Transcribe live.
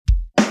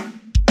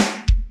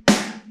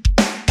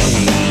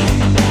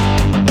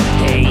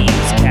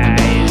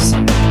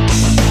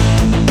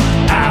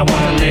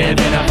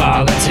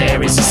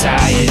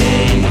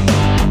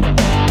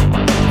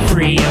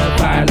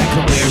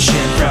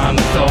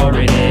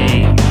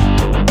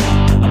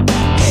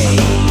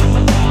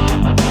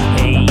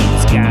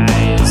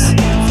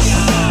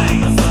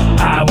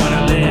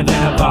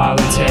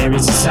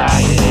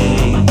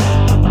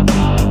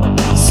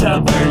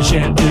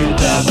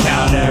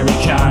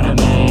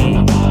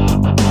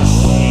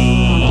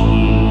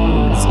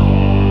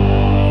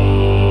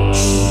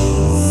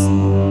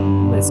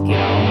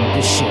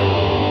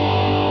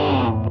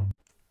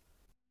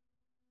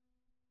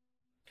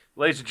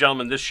Ladies and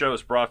gentlemen, this show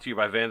is brought to you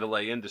by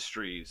Vandelay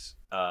Industries,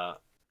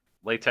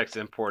 latex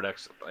export.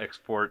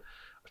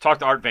 I talked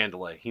to Art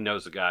Vandelay. He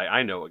knows a guy.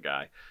 I know a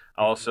guy.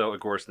 Also,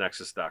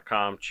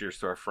 AgorisNexus.com. Cheers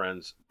to our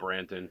friends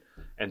Brandon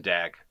and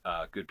Dag.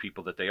 Good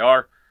people that they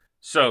are.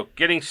 So,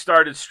 getting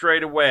started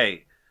straight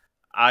away.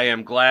 I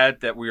am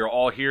glad that we are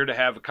all here to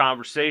have a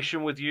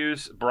conversation with you.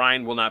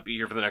 Brian will not be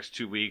here for the next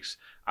 2 weeks.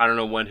 I don't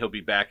know when he'll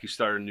be back. He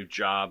started a new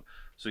job,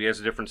 so he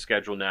has a different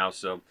schedule now.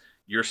 So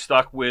you're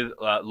stuck with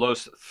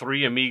Los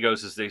Three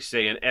Amigos, as they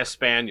say in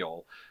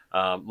Espanol.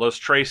 Los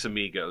Tres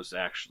Amigos,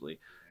 actually.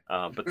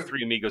 But the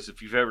Three Amigos,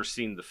 if you've ever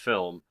seen the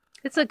film,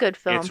 it's a good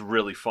film. It's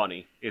really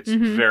funny. It's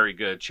very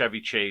good.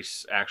 Chevy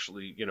Chase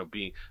actually,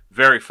 being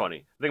very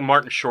funny. I think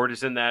Martin Short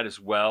is in that as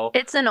well.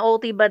 It's an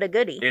oldie but a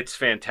goodie. It's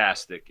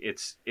fantastic.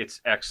 It's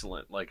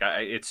excellent.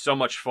 It's so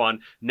much fun.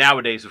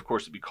 Nowadays, of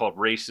course, it'd be called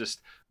racist,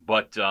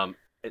 but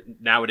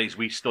nowadays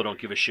we still don't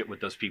give a shit what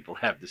those people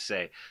have to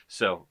say.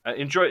 So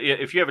enjoy.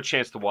 If you have a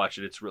chance to watch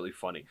it, it's really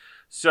funny.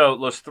 So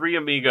Los Three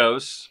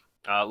Amigos,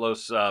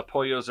 Los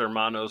Pollos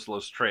Hermanos,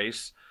 Los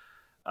Tres.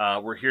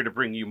 We're here to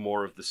bring you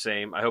more of the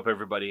same. I hope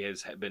everybody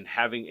has been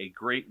having a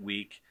great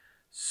week.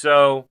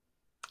 So,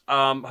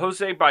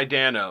 Jose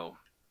Baidano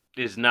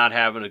is not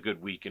having a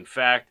good week. In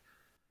fact,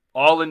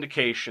 all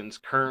indications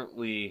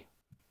currently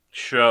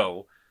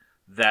show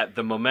that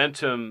the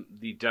momentum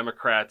the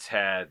Democrats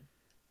had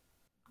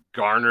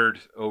garnered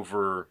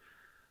over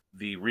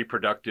the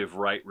reproductive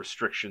right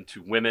restriction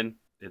to women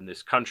in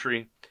this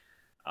country,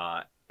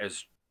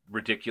 as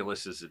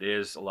ridiculous as it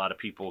is, a lot of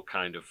people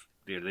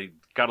they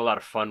got a lot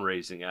of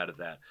fundraising out of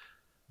that.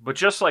 But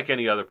just like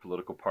any other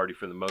political party,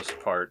 for the most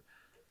part,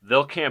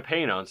 they'll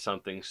campaign on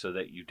something so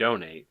that you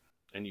donate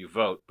and you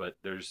vote, but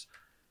there's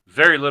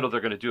very little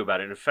they're going to do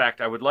about it. In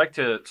fact, I would like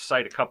to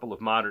cite a couple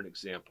of modern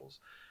examples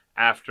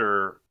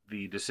after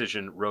the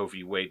decision Roe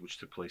v. Wade, which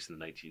took place in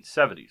the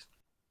 1970s,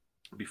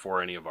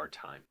 before any of our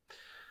time.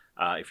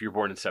 If you're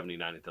born in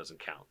 79, it doesn't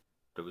count.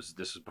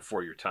 This was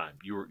before your time.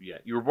 You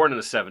were born in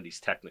the 70s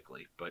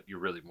technically, but you're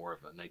really more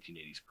of a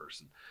 1980s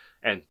person.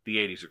 And the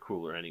 80s are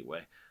cooler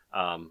anyway,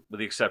 with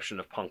the exception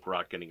of punk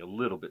rock getting a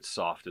little bit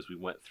soft as we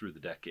went through the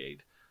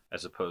decade,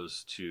 as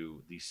opposed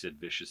to the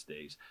Sid Vicious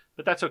days.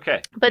 But that's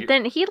okay. But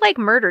then he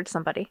murdered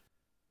somebody.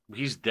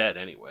 He's dead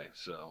anyway,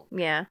 so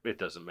yeah, it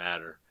doesn't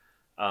matter.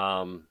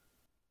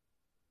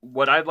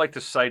 What I'd like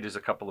to cite is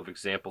a couple of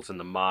examples in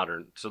the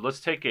modern. So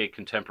let's take a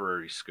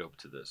contemporary scope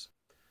to this.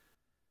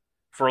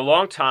 For a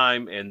long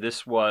time, and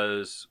this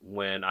was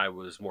when I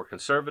was more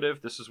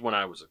conservative, this is when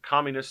I was a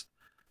communist,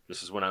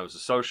 this is when I was a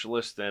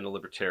socialist and a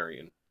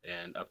libertarian,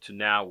 and up to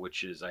now,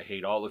 which is I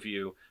hate all of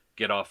you,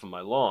 get off of my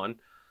lawn.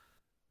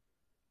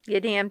 You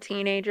damn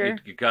teenager.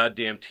 You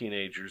goddamn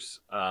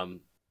teenagers.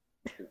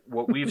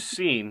 What we've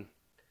seen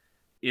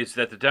is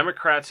that the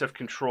Democrats have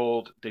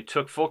they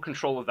took full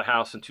control of the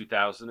House in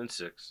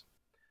 2006,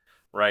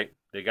 right?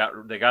 They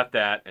got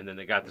that, and then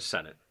they got the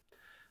Senate.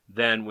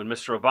 Then when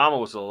Mr. Obama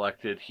was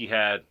elected, he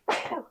had,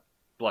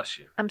 bless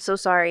you. I'm so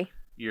sorry.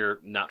 You're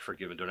not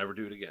forgiven. Don't ever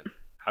do it again.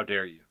 How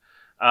dare you?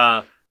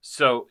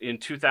 So in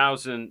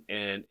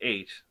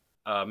 2008,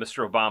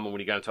 Mr. Obama, when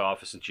he got into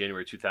office in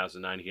January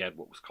 2009, he had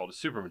what was called a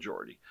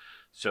supermajority.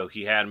 So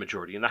he had a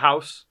majority in the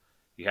House.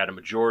 He had a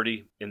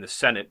majority in the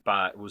Senate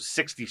it was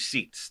 60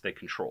 seats they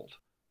controlled.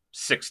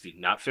 60,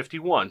 not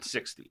 51,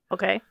 60.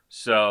 Okay.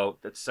 So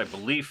that's, I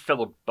believe,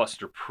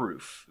 filibuster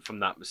proof, if I'm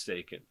not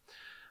mistaken,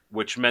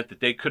 which meant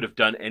that they could have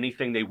done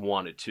anything they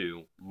wanted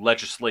to,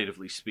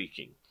 legislatively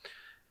speaking.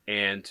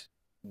 And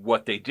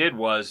what they did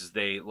was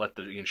they let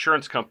the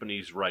insurance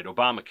companies write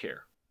Obamacare.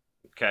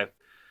 Okay?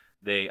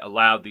 They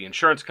allowed the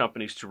insurance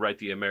companies to write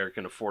the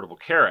American Affordable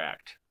Care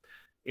Act.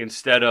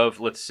 Instead of,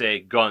 let's say,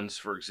 guns,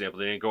 for example.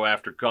 They didn't go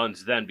after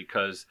guns then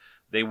because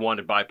they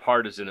wanted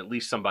at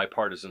least some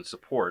bipartisan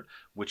support,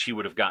 which he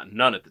would have gotten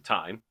none at the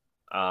time.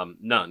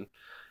 None.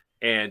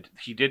 And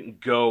he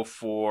didn't go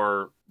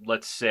for,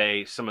 let's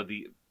say, some of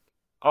the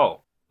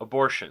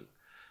abortion.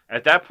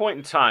 At that point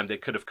in time, they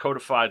could have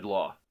codified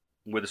law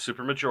with a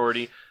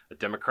supermajority, a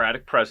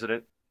Democratic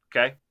president,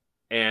 okay,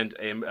 and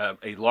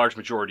a large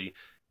majority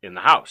in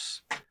the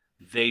House.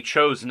 They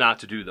chose not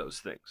to do those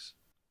things.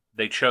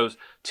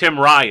 Tim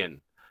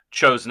Ryan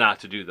chose not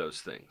to do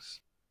those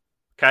things,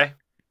 okay?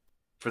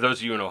 For those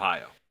of you in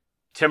Ohio,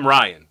 Tim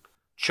Ryan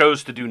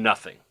chose to do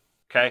nothing,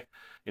 okay?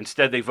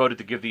 Instead, they voted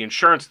to give the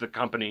insurance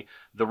company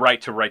the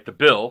right to write the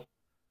bill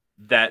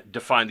that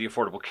defined the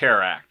Affordable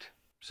Care Act.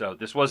 So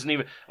this wasn't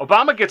even...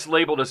 Obama gets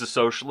labeled as a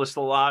socialist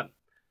a lot,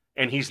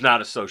 and he's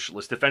not a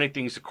socialist. If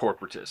anything, he's a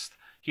corporatist.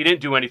 He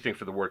didn't do anything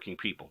for the working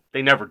people.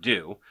 They never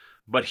do,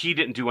 but he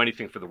didn't do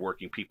anything for the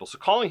working people. So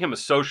calling him a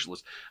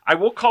socialist, I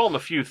will call him a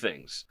few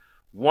things.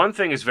 One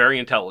thing is very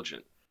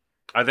intelligent.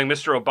 I think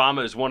Mr.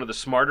 Obama is one of the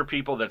smarter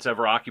people that's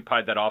ever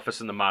occupied that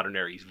office in the modern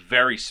era. He's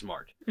very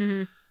smart.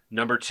 Mm-hmm.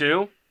 Number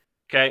two,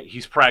 okay,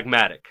 he's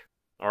pragmatic,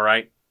 all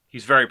right?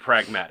 He's very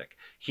pragmatic.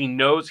 He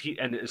knows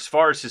and as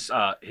far as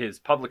his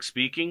public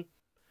speaking,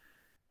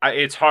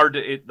 it's hard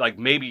to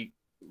maybe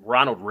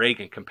Ronald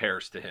Reagan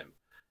compares to him.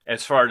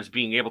 as far as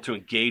being able to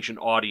engage an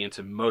audience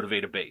and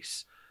motivate a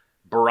base.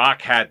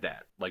 Barack had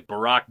that. Like,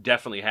 Barack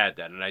definitely had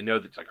that. And I know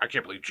that, like, I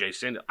can't believe Jay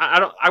Sanders.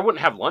 I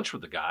wouldn't have lunch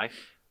with the guy.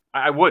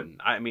 I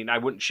wouldn't. I mean, I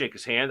wouldn't shake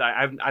his hand.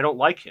 I don't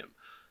like him.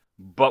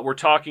 But we're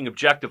talking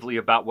objectively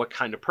about what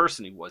kind of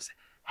person he was.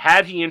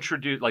 Had he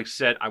introduced, like,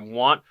 said, I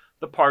want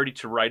the party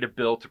to write a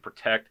bill to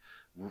protect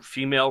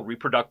female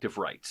reproductive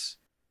rights.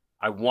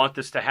 I want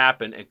this to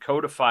happen, and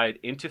codify it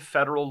into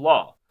federal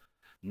law.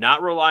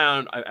 Not rely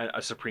on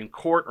a Supreme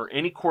Court or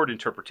any court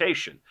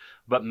interpretation,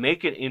 but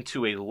make it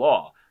into a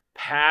law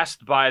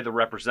passed by the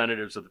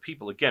representatives of the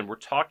people. Again, we're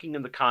talking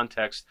in the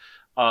context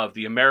of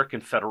the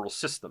American federal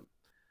system.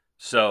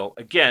 So,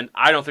 again,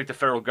 I don't think the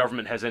federal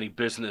government has any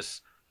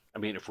business. I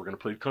mean, if we're going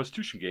to play the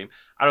Constitution game,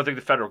 I don't think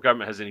the federal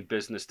government has any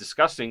business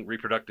discussing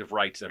reproductive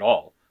rights at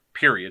all,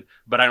 period.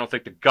 But I don't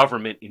think the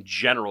government in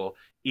general,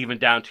 even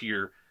down to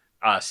your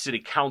city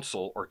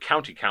council or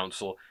county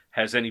council,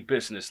 has any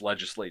business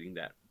legislating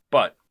that.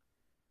 But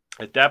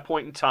at that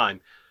point in time,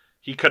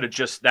 he could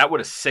have that would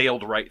have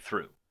sailed right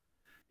through.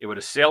 It would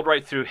have sailed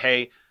right through.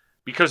 Hey,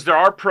 because there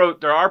are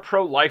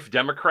pro-life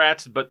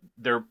Democrats, but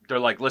they're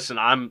like, listen,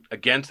 I'm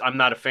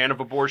not a fan of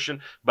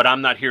abortion, but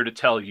I'm not here to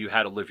tell you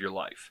how to live your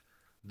life.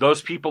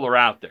 Those people are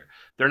out there.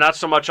 They're not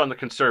so much on the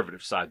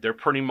conservative side. They're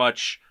pretty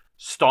much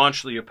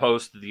staunchly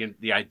opposed to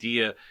the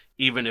idea.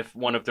 Even if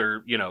one of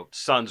their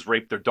sons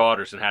raped their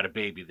daughters and had a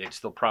baby, they'd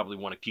still probably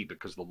want to keep it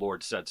because the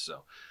Lord said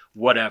so.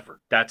 Whatever.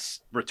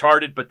 That's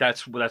retarded, but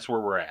that's where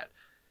we're at.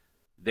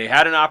 They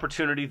had an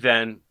opportunity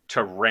then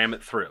to ram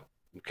it through.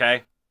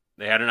 Okay?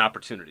 They had an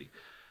opportunity.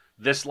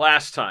 This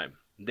last time,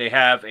 they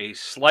have a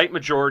slight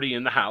majority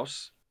in the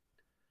House.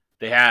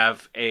 They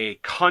have a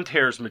cunt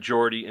hairs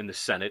majority in the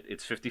Senate.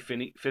 It's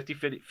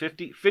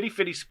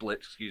 50-50 split,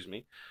 excuse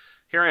me.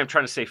 Here I am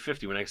trying to say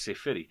 50 when I say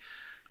 50.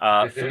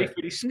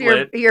 50-50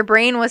 split. Your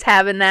brain was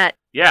having that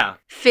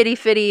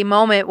fitty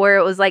moment where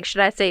it was like,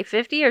 should I say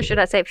 50 or should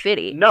I say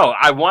 50? No,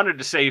 I wanted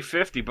to say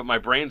 50, but my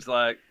brain's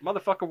like,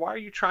 motherfucker, why are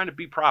you trying to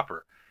be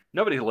proper?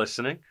 Nobody's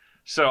listening.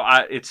 So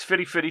it's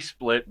 50-50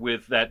 split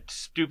with that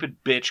stupid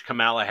bitch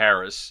Kamala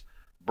Harris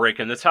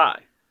breaking the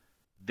tie.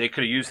 They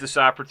could have used this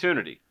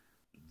opportunity.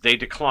 They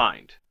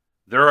declined.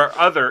 There are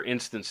other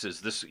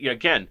instances. This,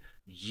 again,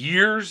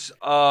 years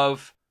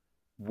of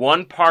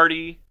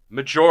one-party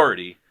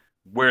majority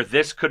where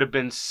this could have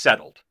been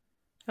settled.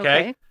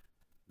 Okay?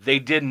 They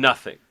did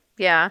nothing.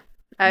 Yeah,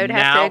 I would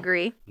have to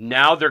agree.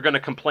 Now they're going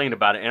to complain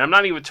about it. And I'm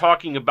not even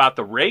talking about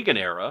the Reagan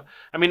era.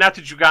 I mean, not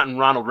that you've gotten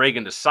Ronald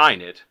Reagan to sign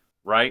it,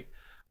 right?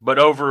 But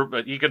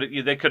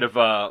they could have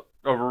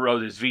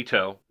overrode his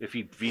veto if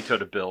he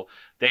vetoed a bill.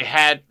 They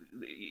had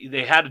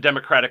a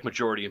Democratic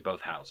majority in both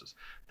houses.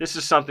 This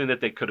is something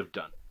that they could have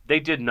done. They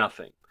did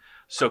nothing.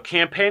 So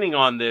campaigning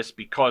on this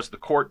because the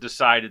court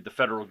decided the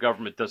federal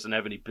government doesn't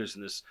have any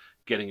business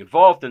getting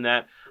involved in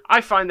that,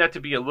 I find that to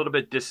be a little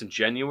bit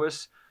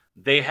disingenuous.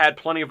 They had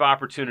plenty of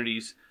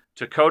opportunities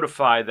to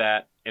codify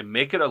that and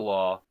make it a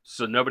law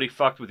so nobody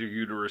fucked with your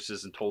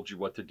uteruses and told you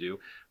what to do.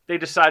 They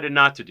decided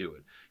not to do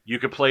it. You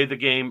could play the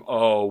game,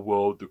 oh,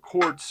 well, the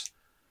courts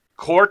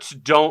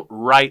don't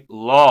write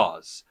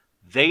laws.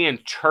 They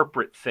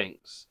interpret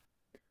things.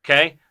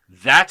 Okay?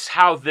 That's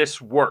how this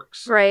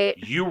works. Right.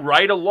 You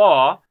write a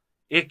law,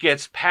 it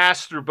gets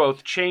passed through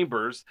both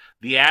chambers.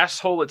 The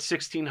asshole at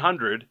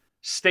 1600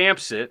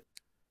 stamps it.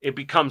 It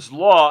becomes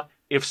law.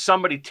 If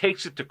somebody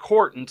takes it to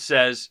court and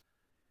says,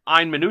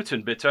 Ein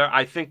Minuten bitte,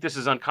 I think this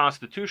is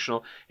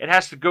unconstitutional, it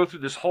has to go through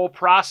this whole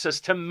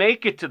process to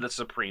make it to the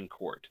Supreme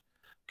Court.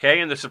 Okay,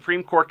 and the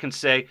Supreme Court can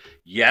say,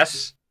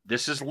 yes,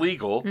 this is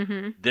legal,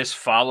 this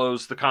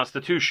follows the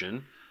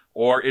Constitution,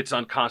 or it's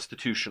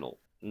unconstitutional.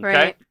 Okay?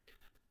 Right.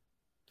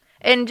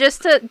 And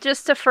just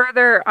to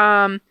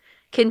further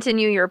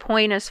continue your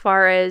point as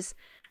far as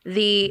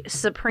the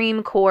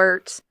Supreme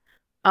Court,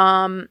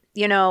 what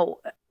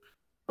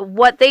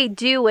they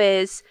do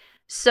is,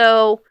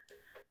 so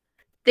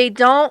they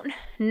don't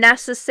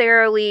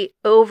necessarily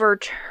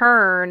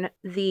overturn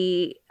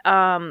the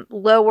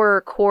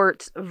lower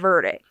court's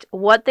verdict.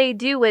 What they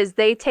do is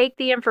they take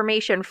the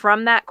information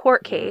from that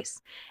court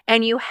case,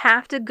 and you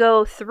have to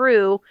go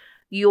through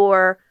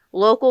your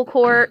local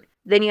court,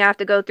 then you have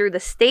to go through the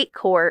state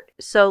court.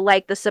 So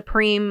like the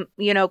Supreme,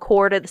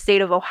 Court of the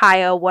state of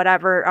Ohio,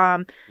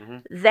 whatever,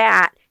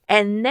 that.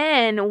 And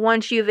then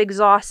once you've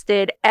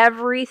exhausted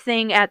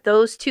everything at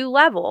those two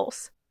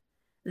levels,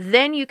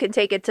 then you can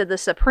take it to the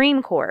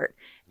Supreme Court.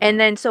 And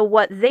then so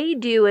what they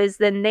do is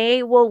then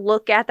they will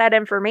look at that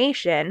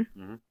information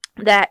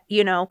that,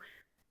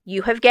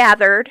 you have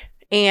gathered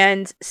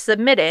and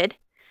submitted,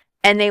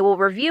 and they will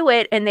review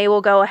it, and they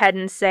will go ahead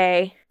and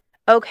say,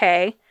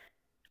 okay,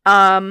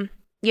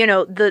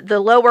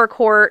 the lower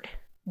court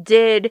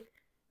did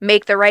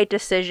make the right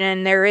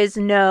decision. There is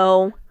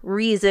no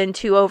reason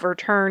to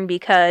overturn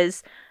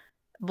because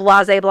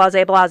blase,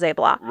 blase, blase,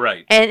 blah.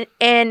 Right.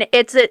 And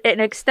it's an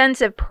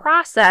extensive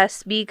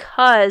process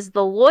because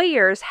the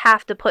lawyers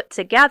have to put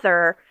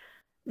together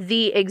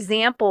the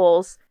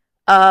examples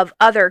of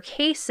other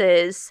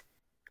cases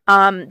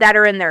that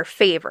are in their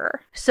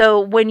favor. So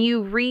when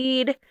you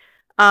read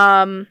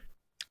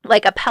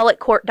like appellate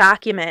court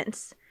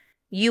documents,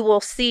 you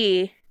will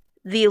see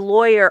the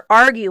lawyer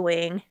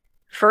arguing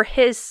for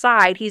his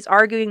side. He's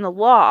arguing the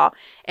law,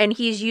 and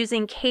he's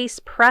using case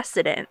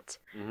precedent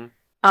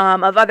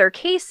of other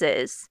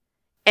cases,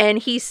 and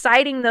he's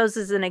citing those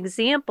as an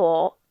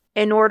example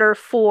in order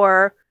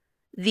for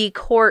the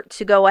court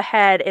to go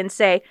ahead and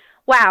say,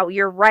 wow,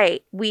 you're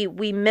right,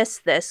 we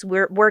missed this,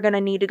 we're going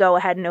to need to go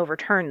ahead and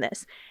overturn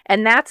this.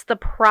 And that's the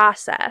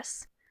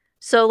process.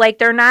 So, like,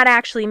 they're not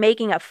actually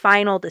making a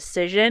final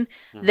decision.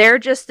 They're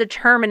just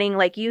determining,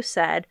 like you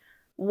said,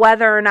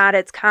 whether or not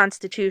it's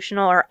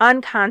constitutional or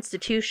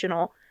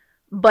unconstitutional,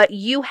 but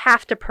you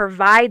have to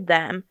provide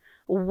them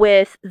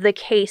with the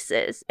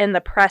cases and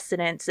the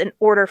precedents in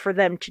order for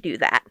them to do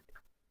that.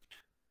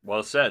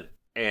 Well said.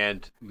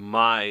 And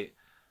the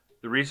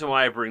reason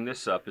why I bring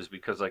this up is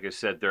because, like I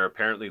said, they're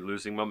apparently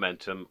losing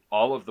momentum.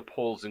 All of the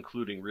polls,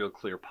 including Real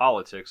Clear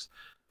Politics,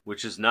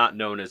 which is not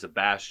known as a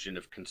bastion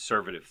of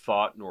conservative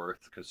thought nor a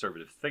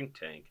conservative think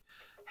tank,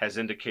 has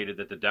indicated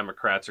that the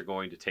Democrats are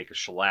going to take a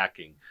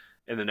shellacking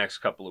in the next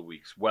couple of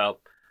weeks. Well,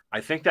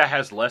 I think that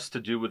has less to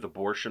do with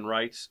abortion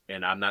rights,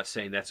 and I'm not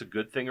saying that's a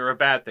good thing or a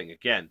bad thing.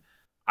 Again,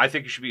 I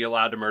think you should be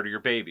allowed to murder your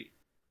baby.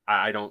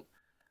 It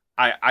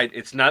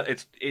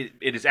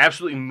is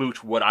absolutely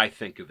moot what I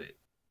think of it.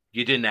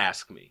 You didn't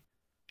ask me,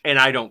 and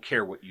I don't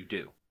care what you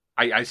do.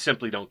 I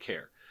simply don't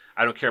care.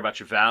 I don't care about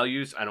your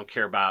values. I don't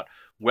care about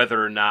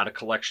whether or not a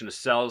collection of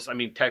cells. I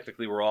mean,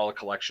 technically, we're all a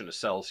collection of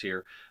cells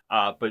here,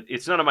 but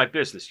it's none of my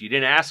business. You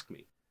didn't ask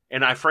me.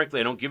 And I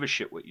don't give a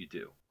shit what you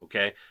do,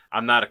 okay?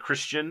 I'm not a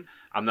Christian.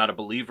 I'm not a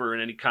believer in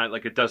any kind.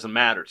 Like, it doesn't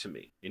matter to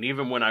me. And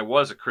even when I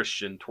was a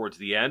Christian towards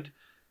the end,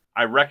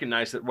 I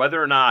recognize that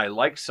whether or not I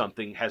like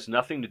something has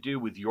nothing to do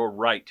with your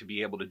right to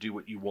be able to do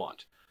what you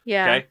want.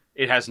 Yeah. Okay?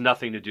 It has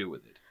nothing to do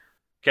with it.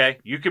 Okay?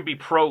 You could be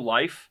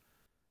pro-life.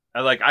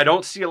 I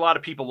don't see a lot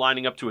of people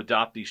lining up to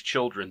adopt these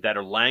children that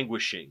are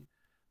languishing,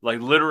 like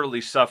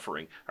literally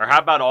suffering. Or how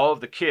about all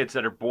of the kids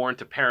that are born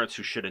to parents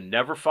who should have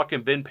never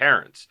fucking been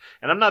parents?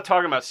 And I'm not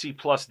talking about C+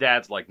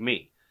 dads like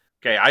me.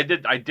 Okay, I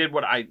did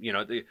what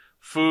the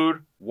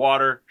food,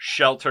 water,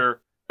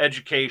 shelter,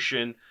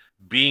 education,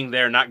 being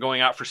there, not going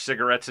out for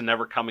cigarettes and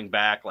never coming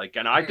back.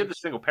 And I did the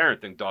single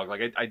parent thing, dog.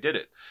 I did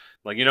it.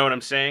 You know what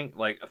I'm saying?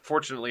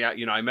 Fortunately,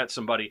 I met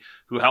somebody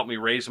who helped me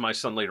raise my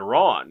son later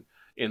on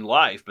in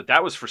life, but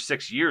that was for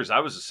 6 years. I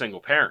was a single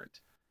parent.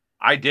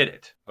 I did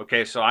it.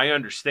 Okay, so I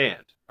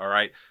understand. All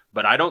right.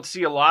 But I don't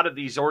see a lot of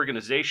these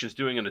organizations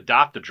doing an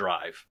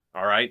adopt-a-drive.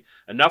 All right.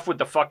 Enough with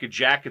the fucking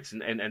jackets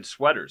and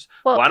sweaters.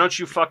 Well, why don't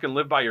you fucking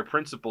live by your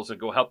principles and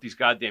go help these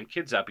goddamn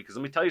kids out? Because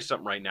let me tell you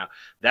something right now.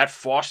 That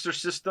foster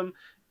system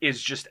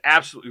is just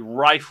absolutely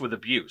rife with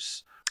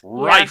abuse.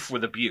 Rife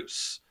with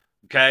abuse.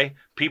 Okay?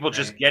 People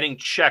just getting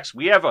checks.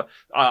 We have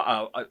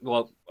a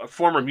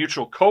former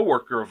mutual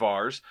coworker of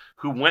ours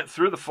who went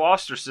through the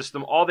foster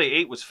system. All they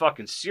ate was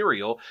fucking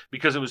cereal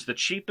because it was the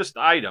cheapest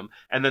item,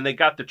 and then they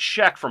got the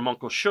check from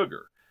Uncle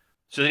Sugar.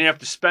 So they didn't have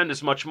to spend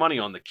as much money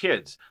on the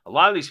kids. A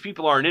lot of these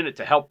people aren't in it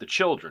to help the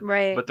children.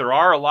 Right. But there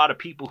are a lot of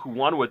people who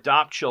want to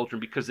adopt children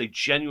because they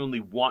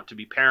genuinely want to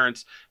be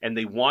parents and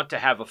they want to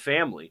have a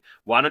family.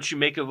 Why don't you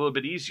make it a little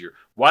bit easier?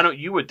 Why don't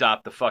you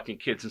adopt the fucking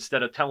kids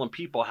instead of telling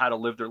people how to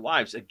live their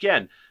lives?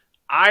 Again,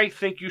 I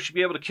think you should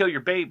be able to kill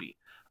your baby.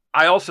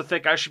 I also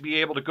think I should be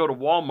able to go to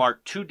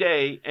Walmart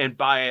today and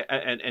buy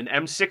an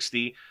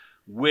M60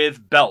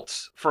 with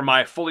belts for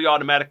my fully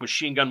automatic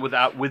machine gun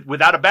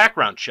without a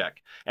background check.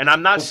 And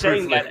I'm not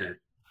saying that.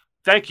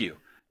 Thank you.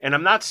 And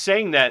I'm not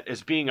saying that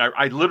as being,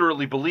 I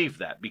literally believe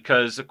that,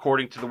 because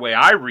according to the way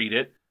I read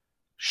it,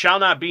 shall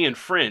not be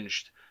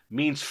infringed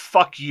means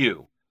fuck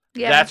you.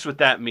 Yeah. That's what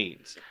that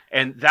means.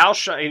 And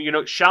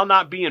shall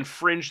not be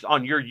infringed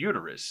on your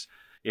uterus.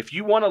 If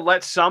you want to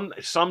let some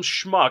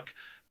schmuck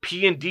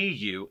P&D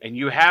you and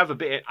you have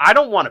I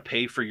don't want to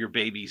pay for your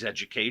baby's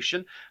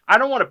education. I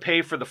don't want to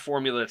pay for the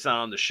formula that's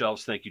not on the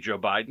shelves. Thank you, Joe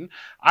Biden.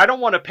 I don't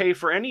want to pay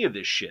for any of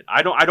this shit.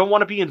 I don't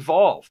want to be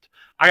involved.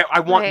 I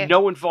want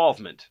no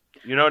involvement.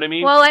 You know what I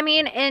mean? Well, I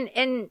mean,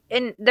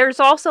 and there's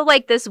also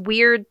like this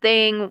weird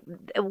thing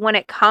when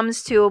it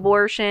comes to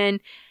abortion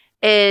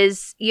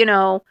is,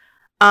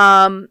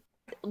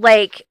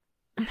 like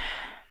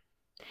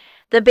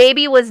the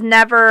baby was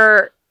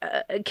never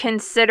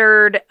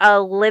considered a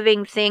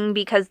living thing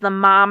because the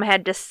mom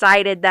had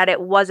decided that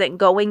it wasn't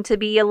going to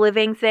be a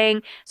living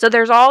thing. So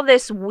there's all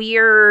this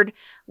weird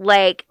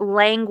like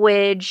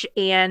language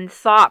and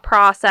thought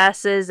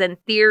processes and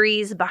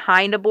theories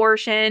behind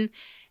abortion.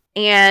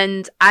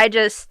 And I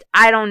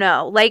don't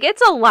know. Like,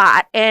 it's a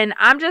lot. And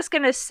I'm just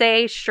going to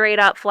say straight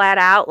up, flat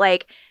out,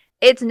 like,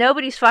 it's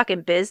nobody's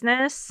fucking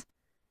business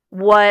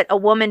what a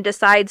woman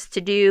decides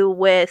to do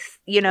with,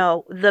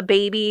 the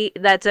baby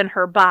that's in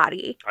her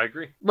body. I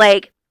agree.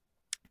 Like,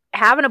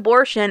 have an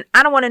abortion.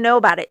 I don't want to know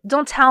about it.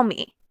 Don't tell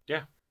me.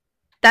 Yeah.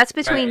 That's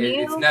between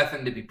you. It's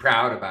nothing to be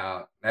proud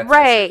about. That's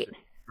right.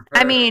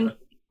 I mean,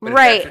 but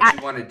right. If that's what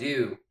you want to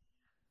do,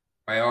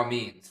 by all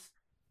means.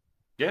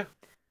 Yeah.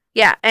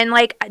 Yeah, and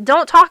like,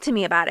 don't talk to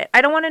me about it.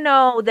 I don't want to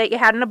know that you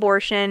had an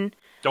abortion.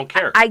 Don't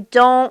care. I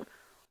don't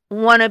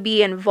want to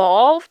be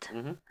involved.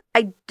 Mhm.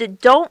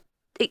 Don't,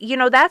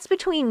 that's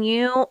between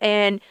you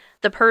and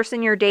the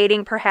person you're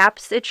dating.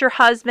 Perhaps it's your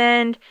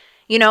husband,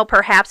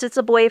 perhaps it's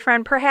a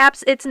boyfriend,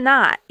 perhaps it's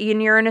not.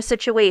 And you're in a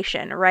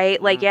situation,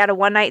 right? Like, Mhm. you had a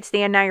one night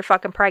stand, now you're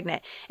fucking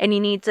pregnant, and you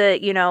need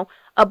to,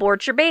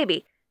 abort your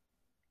baby.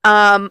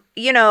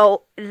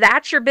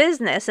 That's your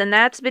business, and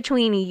that's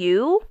between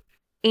you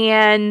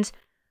and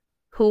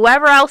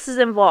whoever else is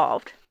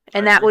involved.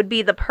 And I that agree. would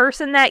be the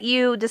person that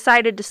you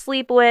decided to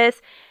sleep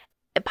with,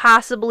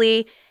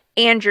 possibly,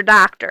 and your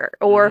doctor,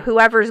 or Mhm.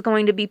 whoever's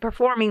going to be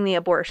performing the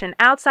abortion.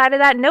 Outside of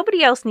that,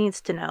 nobody else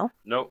needs to know.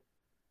 Nope.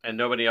 And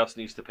nobody else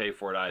needs to pay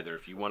for it either.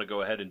 If you want to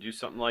go ahead and do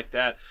something like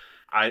that,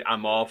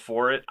 I'm all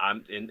for it.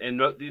 None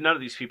of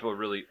these people are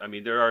really. I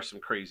mean, there are some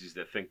crazies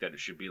that think that it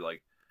should be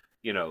like,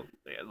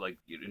 like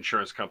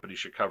insurance companies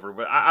should cover.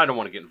 But I don't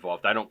want to get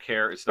involved. I don't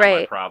care. It's not my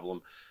Right.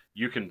 problem.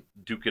 You can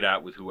duke it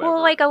out with whoever.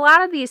 Well, like, a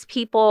lot of these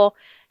people,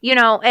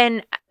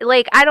 and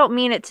like, I don't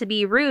mean it to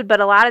be rude, but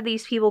a lot of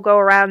these people go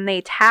around and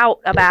they tout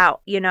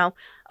about,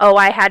 oh,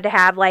 I had to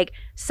have like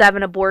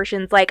 7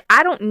 abortions. Like,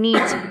 I don't need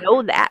to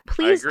know that.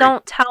 Please agree.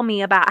 don't tell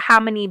me about how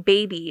many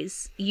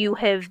babies you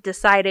have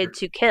decided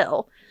to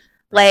kill.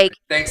 Like,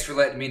 Thanks for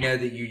letting me know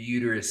that your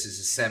uterus is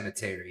a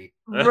cemetery.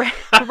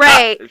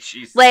 right.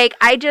 Jeez. Like,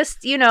 I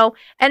just,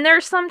 and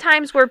there's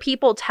sometimes where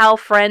people tell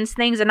friends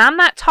things, and I'm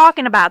not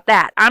talking about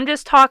that. I'm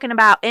just talking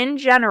about in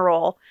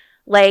general.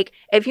 Like,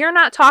 if you're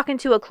not talking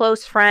to a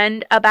close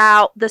friend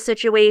about the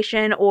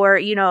situation, or,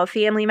 a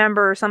family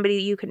member or somebody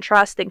you can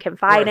trust and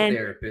confide in,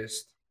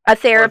 Therapist. a Or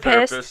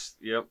therapist,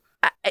 Yep.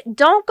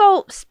 don't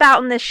go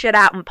spouting this shit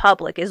out in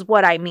public is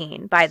what I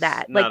mean by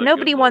that. It's not Like, a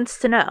nobody good look. wants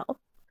to know.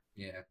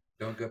 Yeah.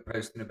 Don't go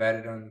posting about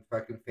it on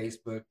fucking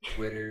Facebook,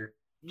 Twitter.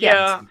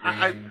 Yeah,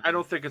 Instagram. I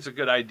don't think it's a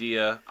good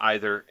idea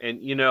either. And,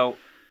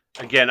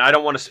 again, I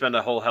don't want to spend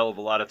a whole hell of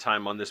a lot of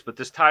time on this, but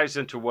this ties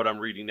into what I'm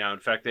reading now.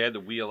 In fact, they had to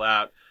wheel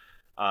out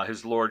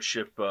his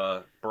lordship,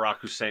 Barack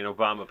Hussein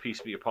Obama,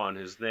 peace be upon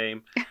his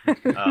name,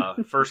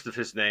 first of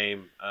his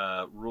name,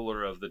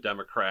 ruler of the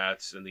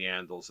Democrats and the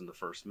Andals and the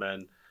First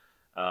Men,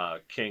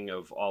 king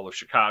of all of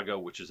Chicago,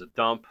 which is a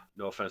dump.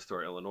 No offense to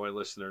our Illinois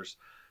listeners.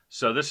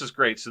 So this is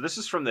great. So this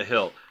is from The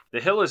Hill. The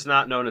Hill is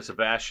not known as a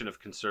bastion of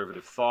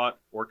conservative thought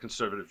or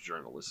conservative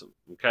journalism.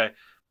 Okay?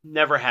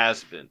 Never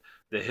has been.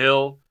 The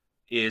Hill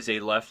is a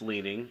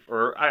left-leaning,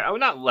 or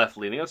not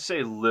left-leaning, let's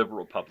say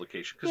liberal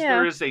publication, because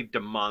there is a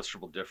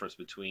demonstrable difference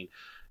between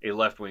a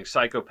left-wing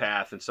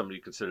psychopath and somebody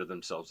who considers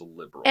themselves a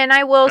liberal. And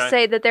I will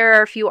say that there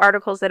are a few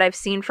articles that I've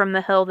seen from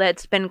The Hill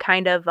that's been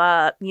kind of,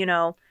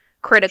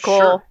 critical.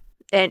 Sure.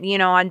 And,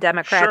 on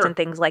Democrats Sure. and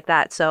things like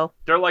that. So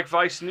They're like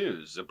Vice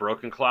News. A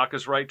broken clock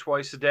is right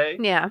twice a day.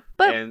 yeah,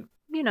 but And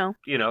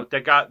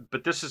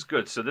but this is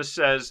good. So this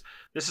says,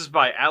 this is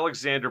by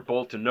Alexander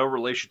Bolton, no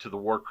relation to the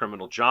war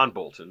criminal John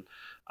Bolton.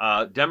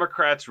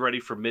 Democrats ready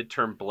for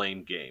midterm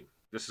blame game.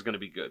 This is going to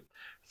be good.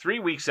 3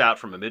 weeks out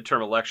from a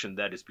midterm election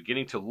that is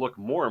beginning to look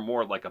more and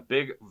more like a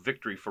big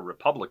victory for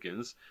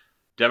Republicans,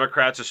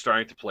 Democrats are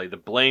starting to play the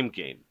blame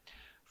game.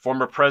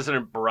 Former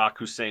President Barack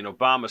Hussein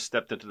Obama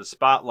stepped into the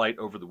spotlight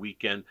over the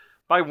weekend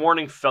by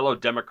warning fellow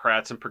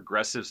Democrats and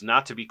progressives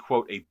not to be,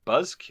 quote, a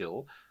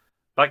buzzkill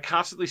by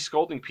constantly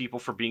scolding people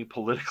for being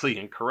politically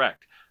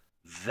incorrect.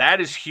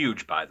 That is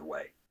huge, by the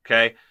way,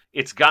 okay?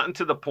 It's gotten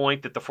to the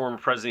point that the former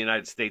president of the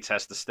United States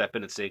has to step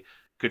in and say,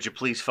 could you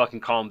please fucking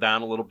calm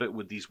down a little bit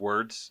with these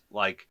words?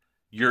 Like,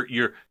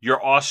 you're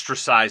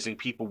ostracizing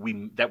people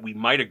that we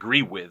might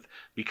agree with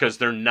because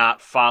they're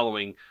not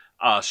following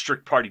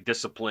strict party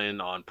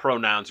discipline on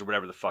pronouns or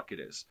whatever the fuck it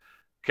is.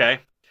 Okay?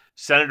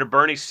 Senator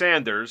Bernie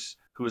Sanders,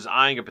 who is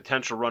eyeing a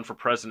potential run for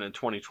president in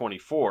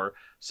 2024,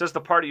 says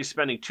the party is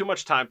spending too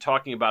much time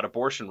talking about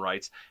abortion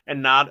rights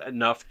and not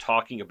enough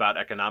talking about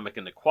economic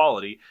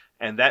inequality,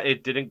 and that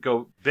it didn't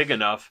go big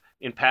enough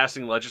in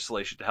passing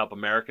legislation to help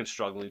Americans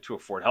struggling to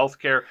afford health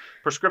care,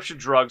 prescription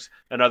drugs,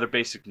 and other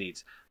basic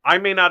needs. I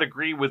may not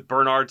agree with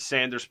Bernard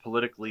Sanders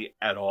politically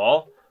at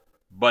all,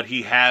 but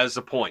he has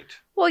a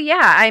point. well,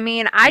 yeah, I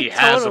mean, He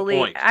has a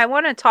point. I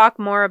want to talk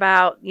more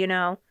about,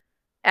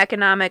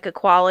 economic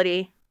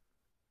equality.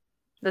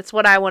 That's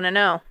what I want to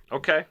know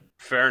Okay,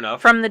 fair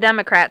enough. from the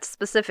Democrats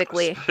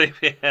specifically.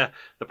 Yeah,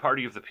 the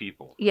party of the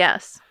people.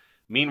 Yes.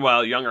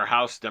 Meanwhile, younger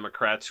House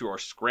Democrats who are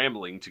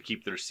scrambling to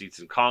keep their seats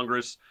in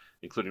Congress,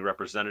 including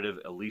Representative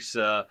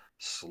Elisa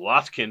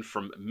Slotkin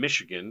from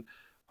Michigan,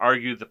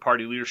 argued the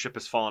party leadership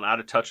has fallen out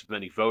of touch with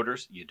many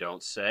voters. You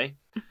don't say.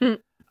 And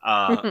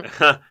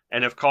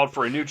have called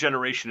for a new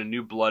generation and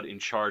new blood in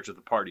charge of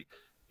the party.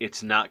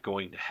 It's not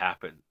going to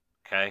happen,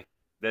 okay?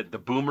 That the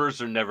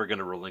boomers are never going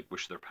to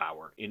relinquish their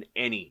power in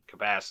any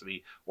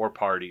capacity or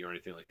party or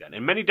anything like that.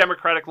 And many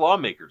Democratic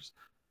lawmakers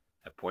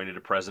have pointed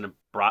to President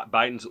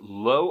Biden's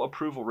low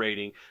approval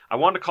rating. I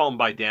wanted to call him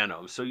Bidano.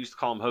 I'm so used to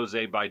call him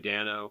Jose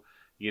Bidano,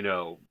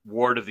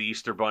 Ward of the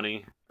Easter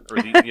Bunny,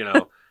 or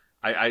the,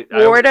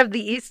 Ward of the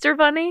Easter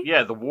Bunny?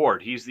 Yeah, the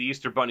ward. He's the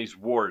Easter Bunny's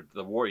ward.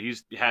 The ward. He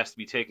has to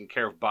be taken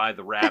care of by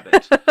the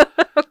rabbit.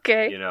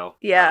 Okay. You know.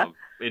 Yeah.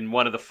 In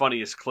one of the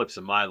funniest clips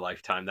of my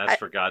lifetime, that's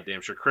for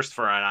goddamn sure.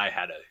 Christopher and I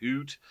had a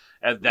hoot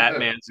at that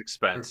man's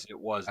expense. It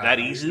was that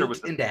Easter was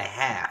into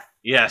half.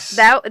 Yes.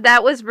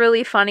 That was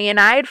really funny, and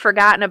I had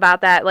forgotten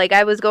about that. Like,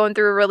 I was going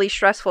through a really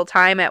stressful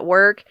time at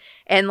work,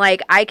 and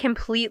like I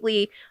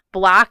completely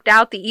blocked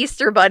out the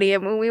Easter Bunny.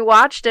 And when we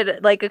watched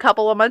it like a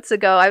couple of months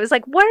ago, I was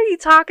like, "What are you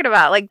talking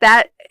about?" Like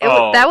that.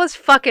 That was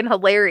fucking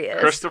hilarious.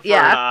 Christopher and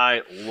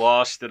I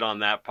lost it on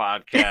that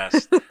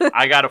podcast.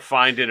 I got to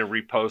find it and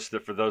repost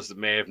it for those that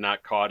may have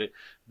not caught it.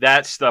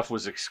 That stuff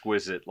was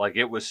exquisite. Like,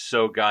 it was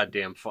so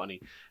goddamn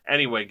funny.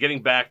 Anyway,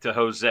 getting back to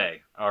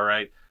Jose. All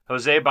right.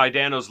 Jose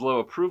Baidano's low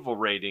approval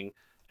rating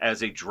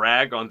as a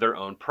drag on their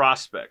own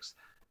prospects.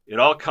 It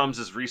all comes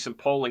as recent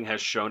polling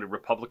has shown a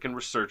Republican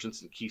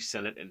resurgence in key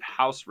Senate and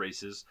House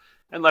races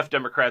and left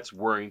Democrats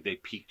worrying they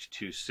peaked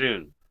too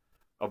soon.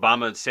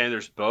 Obama and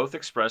Sanders both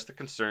expressed a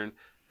concern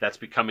that's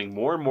becoming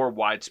more and more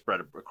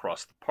widespread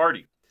across the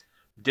party.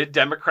 Did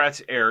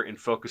Democrats err in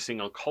focusing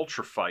on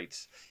culture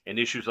fights and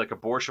issues like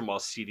abortion while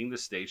ceding the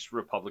stage to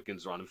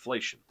Republicans on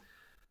inflation?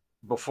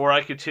 Before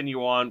I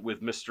continue on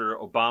with Mr.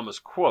 Obama's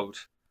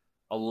quote,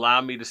 allow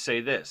me to say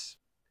this.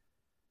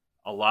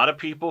 A lot of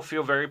people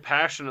feel very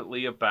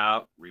passionately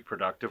about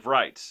reproductive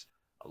rights.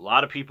 A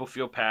lot of people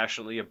feel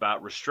passionately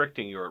about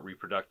restricting your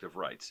reproductive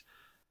rights.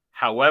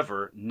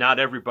 However, not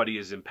everybody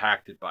is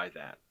impacted by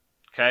that,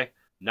 okay?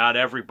 Not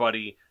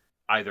everybody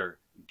either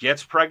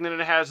gets pregnant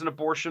and has an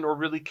abortion or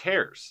really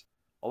cares.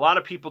 A lot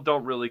of people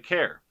don't really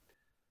care.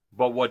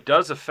 But what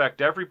does affect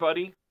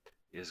everybody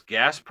is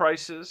gas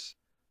prices,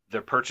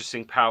 the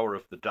purchasing power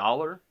of the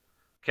dollar,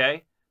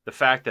 okay? The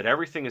fact that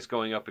everything is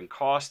going up in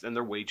cost and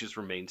their wages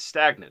remain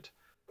stagnant.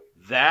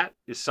 That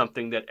is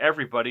something that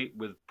everybody,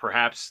 with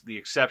perhaps the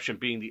exception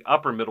being the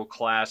upper middle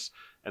class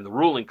and the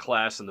ruling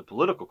class and the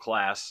political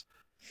class,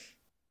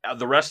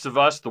 the rest of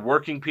us, the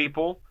working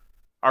people,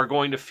 are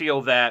going to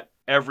feel that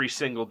every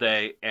single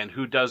day. And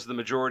who does the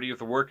majority of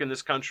the work in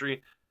this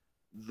country?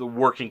 The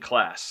working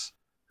class,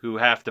 who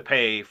have to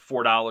pay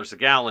 $4 a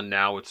gallon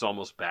now. It's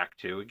almost back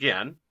to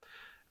again.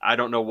 I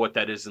don't know what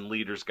that is in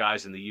liters,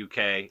 guys, in the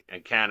UK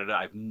and Canada.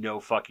 I have no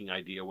fucking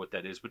idea what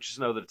that is, but just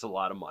know that it's a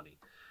lot of money.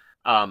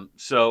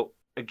 So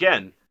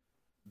again,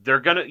 they're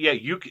gonna,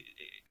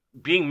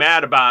 being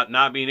mad about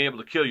not being able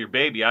to kill your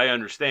baby, I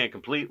understand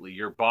completely.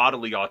 Your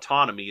bodily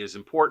autonomy is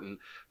important,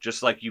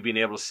 just like you being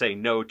able to say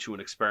no to an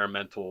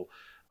experimental,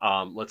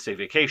 let's say,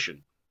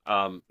 vacation.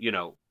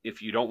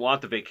 If you don't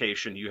want the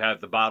vacation, you have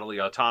the bodily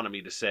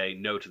autonomy to say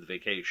no to the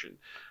vacation.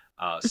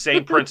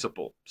 Same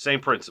principle.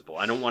 Same principle.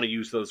 I don't want to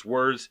use those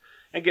words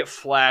and get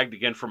flagged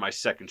again for my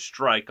second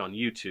strike on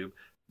YouTube.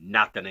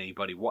 Not that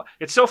anybody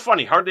it's so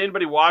funny. Hardly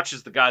anybody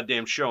watches the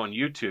goddamn show on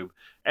YouTube,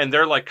 and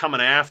they're like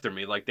coming after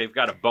me like they've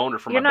got a boner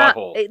for my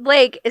butthole.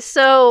 Like,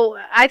 so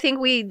I think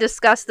we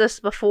discussed this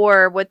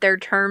before with their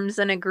terms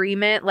and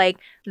agreement. Like,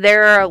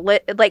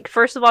 like,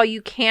 first of all,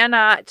 you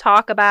cannot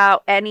talk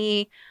about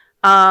any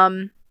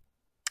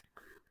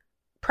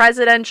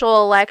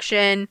presidential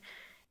election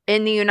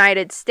in the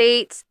United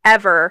States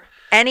ever,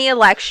 any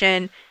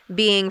election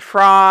being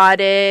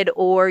frauded,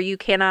 or you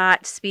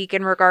cannot speak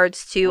in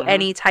regards to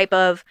any type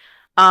of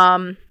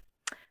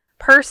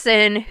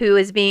person who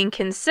is being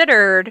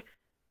considered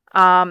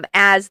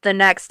as the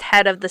next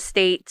head of the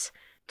state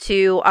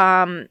to,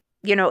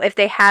 if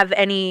they have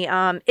any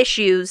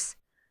issues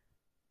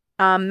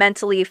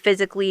mentally,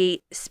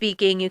 physically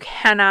speaking, you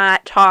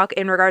cannot talk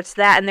in regards to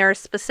that. And there are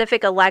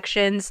specific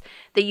elections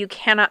that you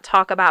cannot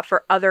talk about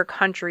for other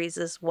countries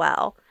as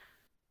well.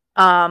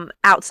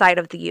 Outside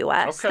of the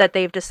U.S. that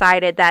they've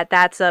decided that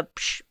that's a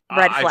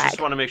red flag. I just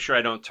want to make sure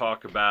I don't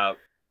talk about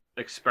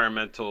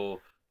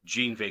experimental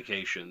gene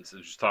vacations.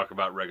 I just talk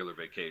about regular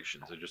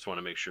vacations. I just want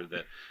to make sure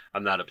that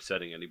I'm not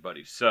upsetting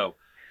anybody. So,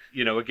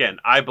 again,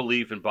 I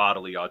believe in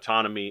bodily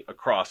autonomy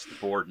across the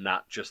board,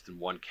 not just in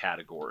one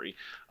category.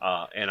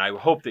 And I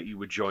hope that you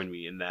would join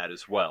me in that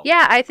as well.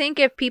 Yeah, I think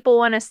if people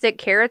want to stick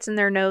carrots in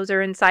their nose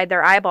or inside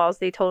their eyeballs,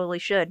 they totally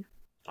should.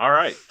 All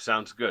right.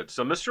 Sounds good.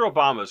 So Mr.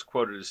 Obama is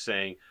quoted as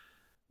saying,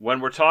 when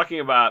we're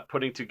talking about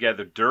putting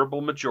together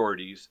durable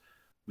majorities,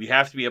 we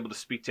have to be able to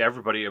speak to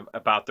everybody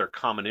about their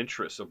common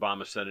interests,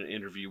 Obama said in an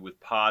interview with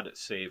Pod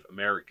Save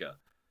America.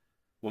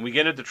 When we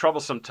get into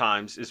trouble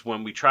sometimes is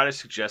when we try to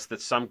suggest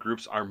that some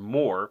groups are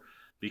more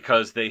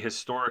because they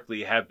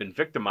historically have been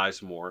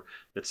victimized more,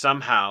 that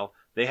somehow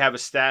they have a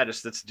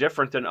status that's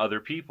different than other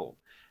people.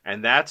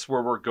 And that's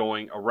where we're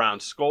going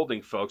around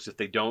scolding folks if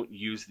they don't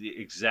use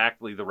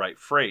exactly the right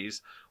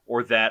phrase,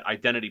 or that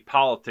identity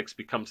politics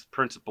becomes the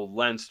principal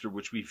lens through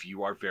which we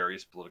view our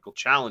various political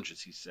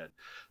challenges, he said.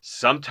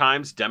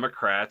 Sometimes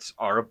Democrats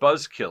are a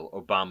buzzkill,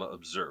 Obama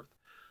observed.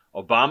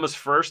 Obama's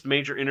first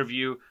major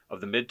interview of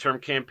the midterm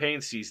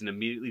campaign season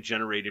immediately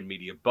generated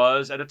media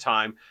buzz at a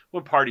time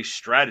when party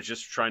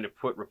strategists were trying to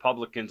put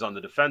Republicans on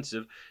the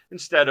defensive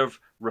instead of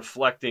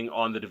reflecting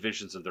on the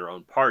divisions of their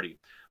own party.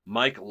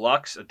 Mike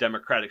Lux, a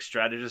Democratic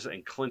strategist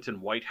and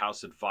Clinton White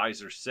House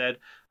advisor, said,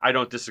 "I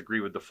don't disagree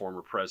with the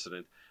former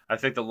president. I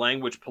think the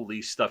language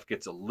police stuff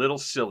gets a little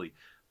silly,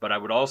 but I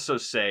would also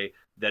say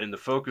that in the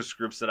focus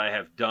groups that I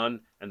have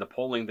done and the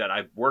polling that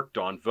I've worked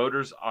on,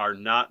 voters are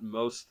not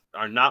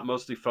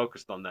mostly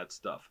focused on that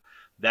stuff.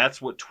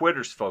 That's what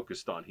Twitter's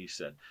focused on," he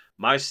said.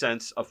 "My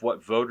sense of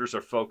what voters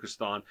are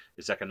focused on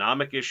is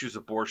economic issues,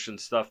 abortion,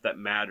 stuff that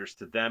matters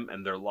to them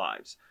and their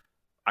lives."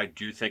 I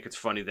do think it's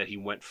funny that he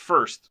went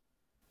first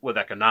with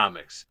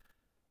economics.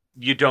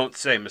 You don't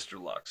say, Mr.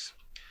 Lux.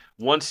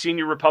 One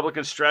senior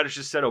Republican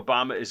strategist said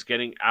Obama is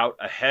getting out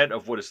ahead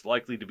of what is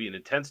likely to be an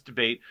intense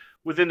debate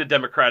within the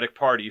Democratic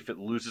Party if it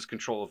loses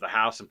control of the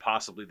House and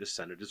possibly the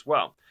Senate as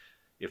well.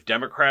 If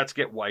Democrats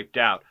get wiped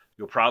out,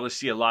 you'll probably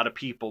see a lot of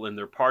people in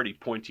their party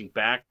pointing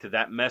back to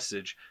that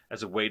message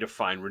as a way to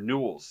find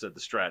renewals, said the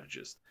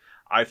strategist.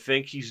 I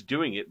think he's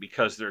doing it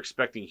because they're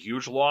expecting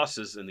huge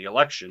losses in the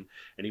election,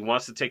 and he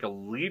wants to take a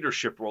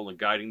leadership role in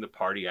guiding the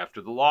party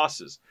after the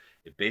losses.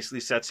 It basically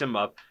sets him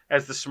up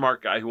as the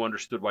smart guy who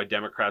understood why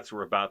Democrats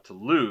were about to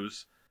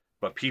lose,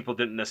 but people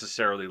didn't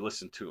necessarily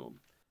listen to him,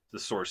 the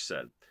source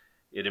said.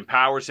 It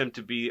empowers him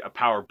to be a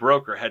power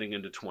broker heading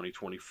into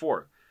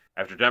 2024.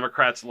 After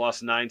Democrats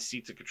lost 9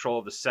 seats in control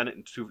of the Senate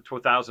in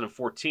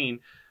 2014,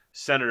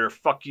 Senator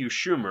Fuck You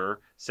Schumer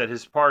said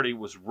his party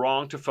was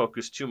wrong to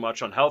focus too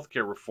much on health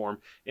care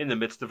reform in the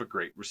midst of a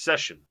great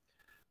recession.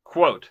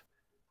 Quote,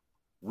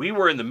 "We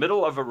were in the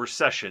middle of a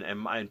recession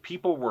and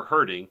people were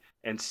hurting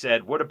and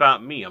said, what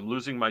about me? I'm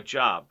losing my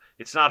job.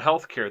 It's not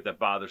health care that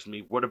bothers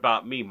me. What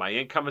about me? My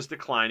income is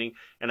declining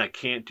and I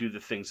can't do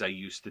the things I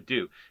used to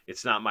do.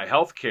 It's not my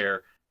health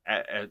care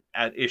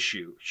at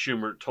issue,"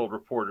 Schumer told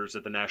reporters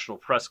at the National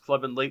Press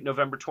Club in late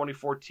November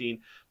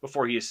 2014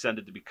 before he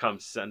ascended to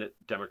become Senate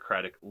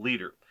Democratic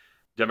leader.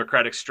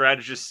 Democratic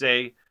strategists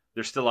say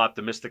they're still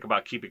optimistic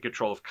about keeping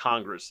control of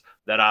Congress.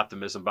 That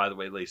optimism, by the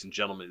way, ladies and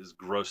gentlemen, is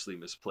grossly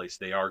misplaced.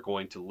 They are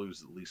going to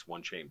lose at least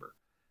one chamber.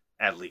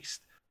 At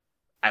least.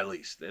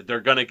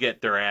 They're going to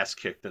get their ass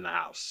kicked in the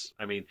House.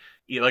 I mean,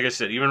 like I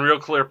said, even Real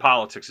Clear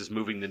Politics is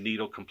moving the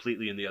needle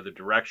completely in the other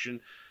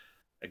direction.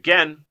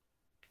 Again,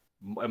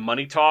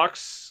 money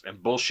talks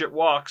and bullshit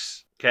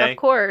walks. Okay, Of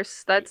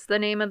course, that's the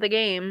name of the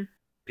game.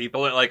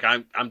 people are like,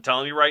 I'm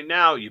telling you right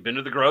now. You've been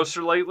to the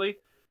grocer lately?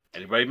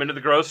 Anybody been to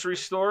the grocery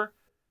store?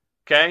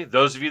 Okay,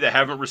 those of you that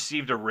haven't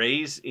received a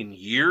raise in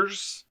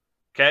years,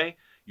 okay,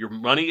 your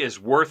money is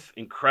worth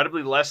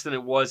incredibly less than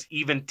it was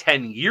even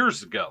 10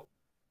 years ago.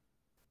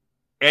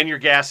 And you're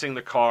gassing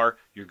the car.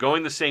 You're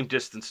going the same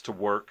distance to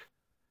work.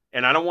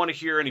 And I don't want to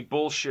hear any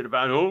bullshit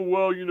about, oh,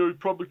 well,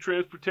 public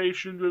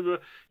transportation. Blah, blah.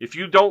 If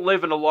you don't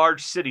live in a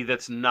large city,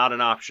 that's not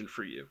an option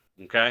for you,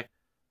 okay?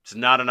 It's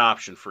not an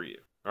option for you,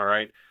 all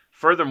right?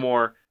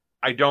 Furthermore,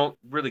 I don't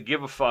really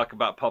give a fuck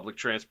about public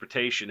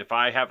transportation. If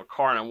I have a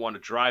car and I want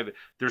to drive it,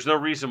 there's no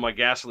reason why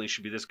gasoline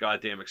should be this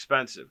goddamn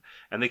expensive.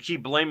 And they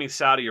keep blaming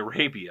Saudi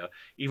Arabia,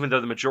 even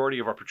though the majority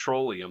of our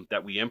petroleum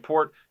that we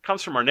import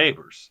comes from our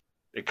neighbors.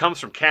 It comes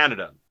from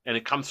Canada, and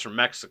it comes from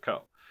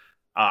Mexico.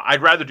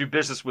 I'd rather do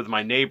business with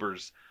my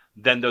neighbors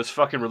than those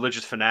fucking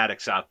religious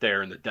fanatics out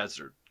there in the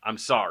desert. I'm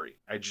sorry.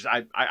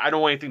 I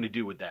don't want anything to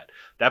do with that.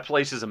 That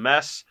place is a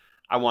mess.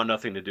 I want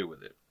nothing to do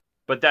with it.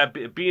 But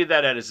that be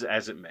that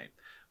as it may.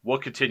 We'll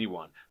continue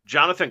on.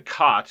 Jonathan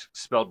Cott,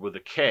 spelled with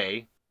a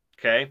K,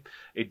 okay,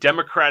 a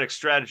Democratic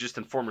strategist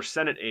and former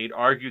Senate aide,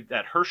 argued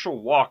that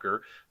Herschel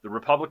Walker, the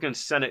Republican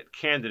Senate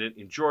candidate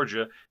in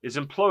Georgia, is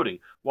imploding,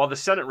 while the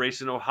Senate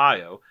race in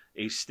Ohio,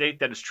 a state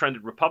that has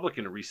trended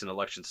Republican in recent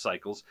election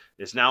cycles,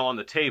 is now on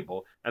the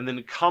table, and the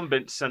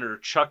incumbent Senator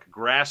Chuck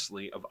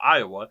Grassley of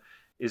Iowa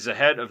is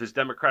ahead of his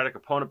Democratic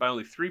opponent by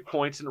only 3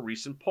 points in a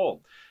recent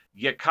poll.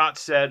 Yet Cott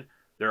said,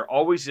 there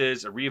always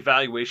is a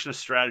reevaluation of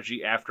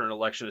strategy after an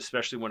election,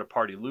 especially when a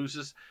party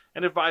loses,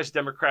 and advised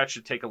Democrats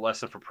should take a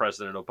lesson from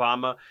President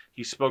Obama.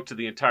 He spoke to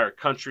the entire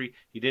country.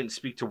 He didn't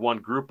speak to one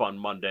group on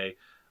Monday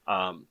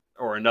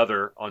or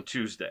another on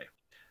Tuesday.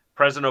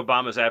 President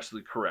Obama is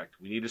absolutely correct.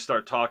 We need to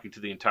start talking to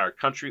the entire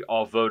country,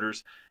 all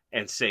voters,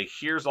 and say,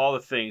 here's all the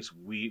things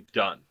we've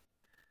done.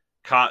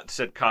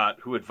 Said Cott,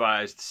 who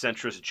advised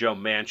centrist Joe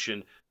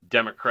Manchin,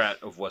 Democrat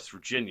of West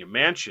Virginia.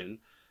 Manchin,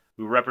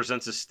 who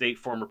represents a state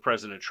former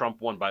President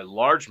Trump won by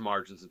large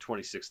margins in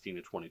 2016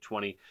 and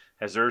 2020,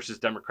 has urged his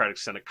Democratic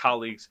Senate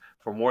colleagues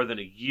for more than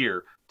a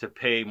year to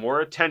pay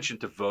more attention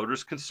to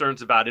voters'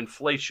 concerns about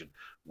inflation,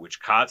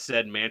 which Cott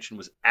said Manchin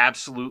was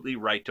absolutely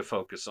right to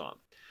focus on.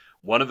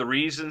 One of the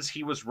reasons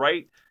he was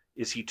right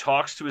is he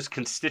talks to his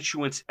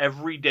constituents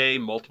every day,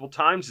 multiple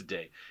times a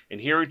day, and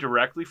hearing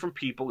directly from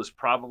people is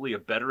probably a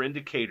better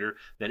indicator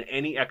than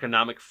any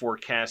economic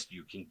forecast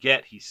you can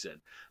get, he said.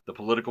 The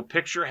political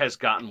picture has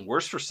gotten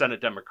worse for Senate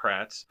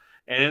Democrats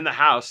and in the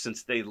House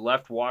since they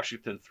left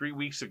Washington 3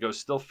 weeks ago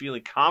still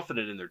feeling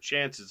confident in their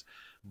chances,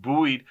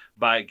 buoyed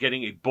by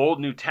getting a bold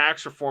new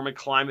tax reform and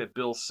climate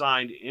bill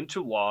signed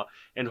into law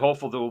and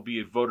hopeful there will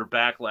be a voter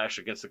backlash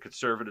against the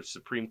conservative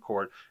Supreme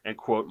Court and,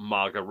 quote,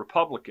 MAGA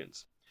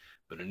Republicans.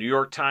 But a New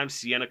York Times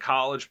Siena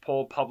College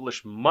poll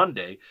published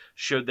Monday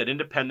showed that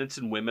independents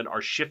and women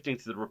are shifting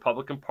to the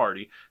Republican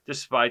Party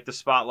despite the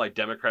spotlight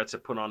Democrats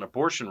have put on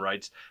abortion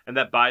rights, and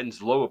that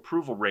Biden's low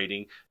approval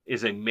rating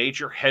is a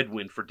major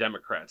headwind for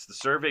Democrats. The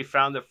survey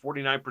found that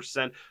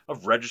 49%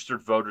 of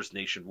registered voters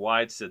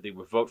nationwide said they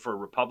would vote for a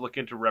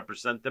Republican to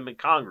represent them in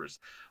Congress,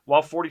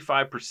 while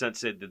 45%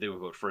 said that they would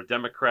vote for a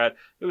Democrat.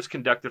 It was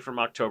conducted from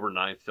October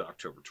 9th to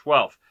October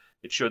 12th.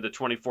 It showed that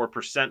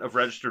 24% of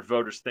registered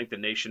voters think the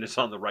nation is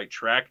on the right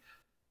track.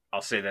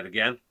 I'll say that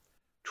again.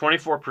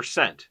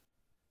 24%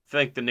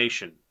 think the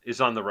nation is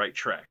on the right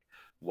track,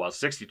 while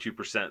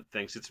 62%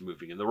 thinks it's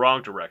moving in the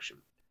wrong direction.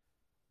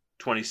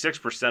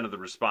 26% of the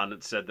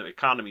respondents said the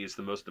economy is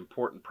the most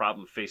important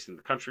problem facing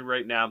the country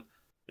right now,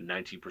 and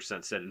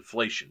 19% said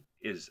inflation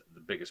is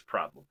the biggest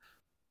problem.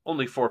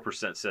 Only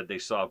 4% said they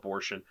saw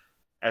abortion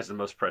as the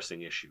most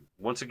pressing issue.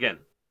 Once again,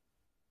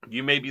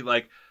 you may be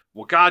like,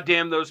 well,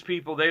 goddamn those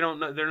people, they're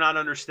not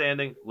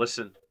understanding.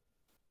 Listen,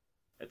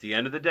 at the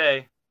end of the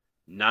day,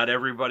 not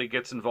everybody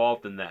gets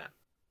involved in that.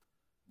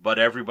 But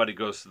everybody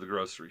goes to the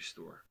grocery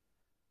store.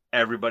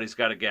 Everybody's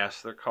got to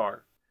gas their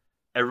car.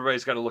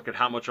 Everybody's got to look at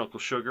how much Uncle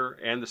Sugar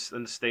and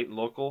the state and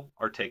local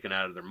are taking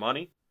out of their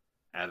money,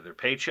 out of their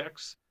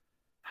paychecks,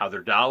 how their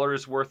dollar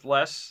is worth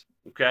less,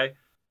 okay?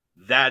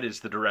 That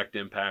is the direct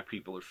impact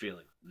people are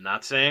feeling. I'm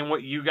not saying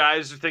what you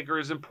guys think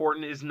is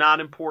important is not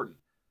important.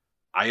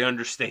 I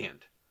understand.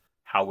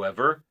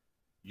 However,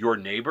 your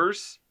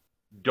neighbors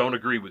don't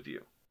agree with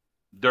you.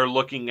 They're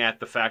looking at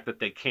the fact that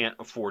they can't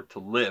afford to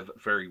live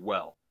very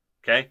well,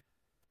 okay?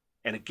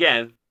 And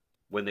again,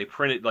 when they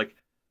print it, like,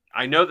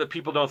 I know that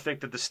people don't think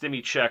that the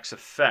stimmy checks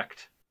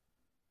affect,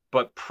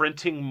 but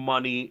printing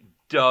money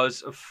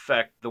does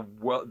affect the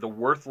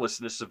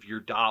worthlessness of your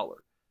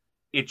dollar.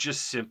 It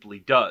just simply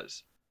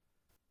does.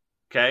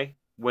 Okay?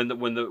 When the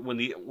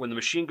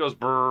machine goes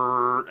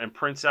brrr and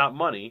prints out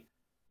money,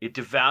 it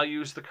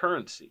devalues the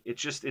currency.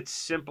 It's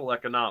simple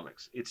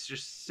economics. It's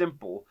just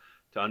simple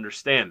to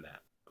understand that.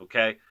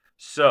 Okay?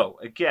 So,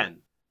 again,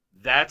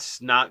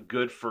 that's not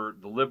good for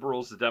the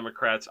liberals, the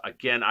Democrats.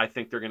 Again, I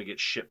think they're going to get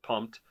shit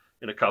pumped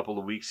in a couple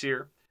of weeks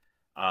here.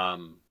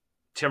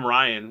 Tim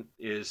Ryan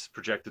is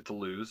projected to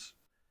lose,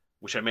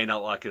 which I may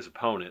not like his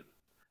opponent,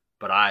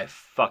 but I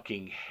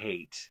fucking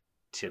hate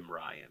Tim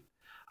Ryan.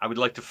 I would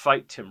like to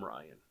fight Tim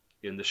Ryan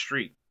in the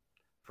street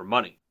for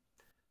money,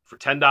 for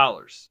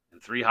 $10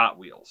 and 3 Hot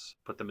Wheels.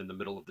 Put them in the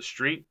middle of the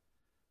street.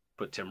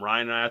 Put Tim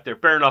Ryan out there.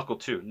 Bare knuckle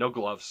too. No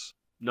gloves.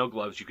 No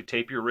gloves. You could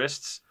tape your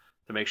wrists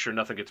to make sure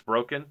nothing gets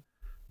broken.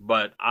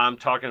 But I'm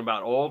talking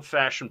about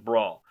old-fashioned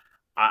brawl.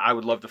 I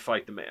would love to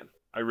fight the man.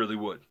 I really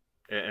would.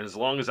 And as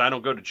long as I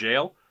don't go to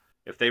jail,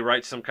 if they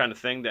write some kind of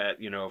thing that,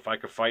 if I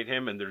could fight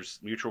him and there's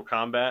mutual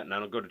combat and I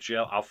don't go to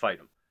jail, I'll fight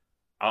him.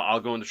 I'll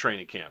go into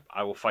training camp.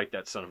 I will fight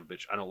that son of a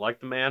bitch. I don't like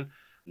the man.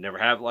 Never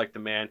have liked the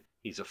man.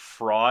 He's a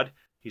fraud.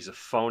 He's a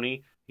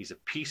phony. He's a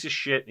piece of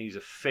shit. And he's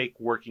a fake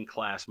working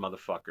class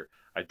motherfucker.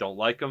 I don't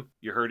like him.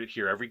 You heard it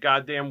here every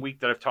goddamn week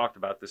that I've talked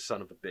about this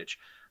son of a bitch.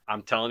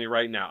 I'm telling you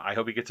right now, I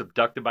hope he gets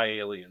abducted by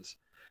aliens.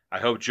 I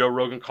hope Joe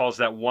Rogan calls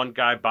that one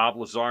guy Bob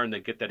Lazar and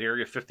they get that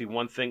Area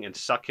 51 thing and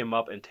suck him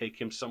up and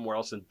take him somewhere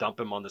else and dump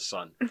him on the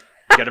sun.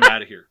 Get him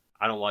out of here.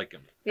 I don't like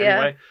him. Yeah.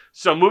 Anyway,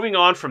 so moving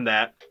on from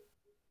that,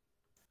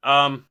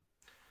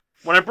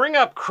 when I bring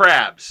up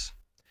crabs,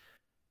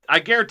 I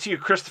guarantee you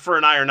Christopher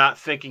and I are not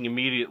thinking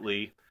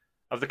immediately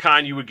of the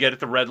kind you would get at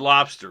the Red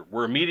Lobster.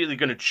 We're immediately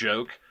going to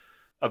joke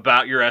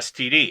about your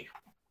STD.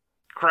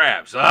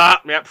 Crabs.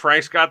 Yep,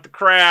 Frank's got the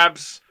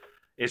crabs.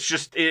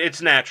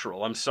 It's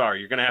natural. I'm sorry.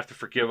 You're going to have to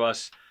forgive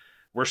us.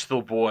 We're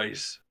still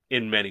boys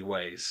in many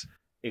ways,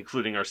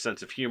 including our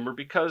sense of humor,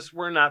 because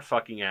we're not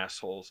fucking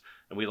assholes,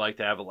 and we like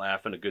to have a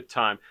laugh and a good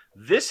time.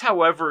 This,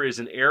 however, is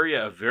an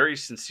area of very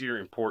sincere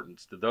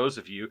importance to those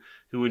of you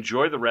who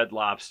enjoy the Red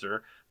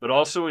Lobster, but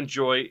also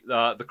enjoy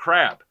the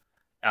crab.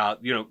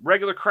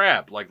 Regular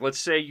crab. Like, let's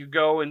say you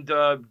go and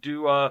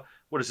do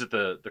what is it?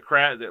 The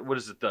crab. What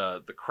is it?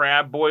 The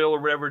crab boil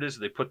or whatever it is.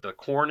 They put the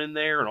corn in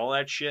there and all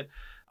that shit.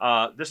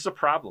 This is a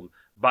problem.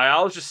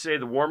 Biologists say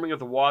the warming of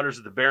the waters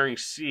of the Bering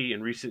Sea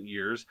in recent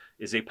years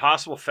is a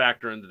possible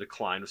factor in the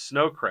decline of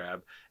snow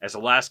crab, as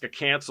Alaska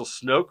cancels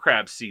snow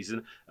crab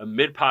season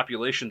amid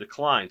population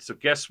decline. So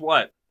guess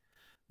what?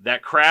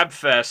 That crab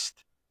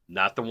fest,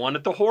 not the one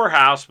at the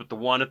whorehouse, but the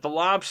one at the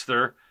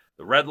Lobster,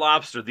 the Red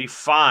Lobster, the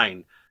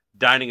fine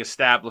dining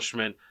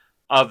establishment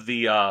of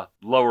the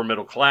lower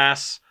middle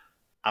class.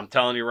 I'm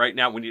telling you right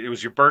now, when it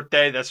was your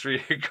birthday, that's where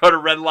you go to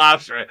Red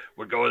Lobster.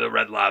 We're going to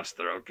Red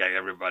Lobster, okay,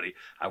 everybody?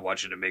 I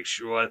want you to make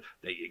sure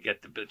that you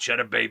get the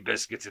Cheddar Bay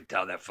biscuits and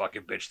tell that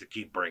fucking bitch to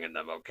keep bringing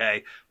them,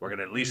 okay? We're going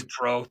to at least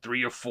throw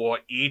 3 or 4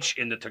 each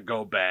in the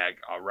to-go bag,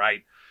 all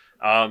right?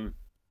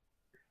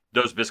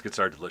 Those biscuits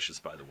are delicious,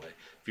 by the way.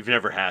 If you've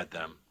never had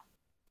them,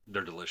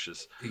 they're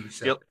delicious. Do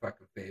yourself a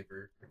fucking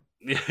favor.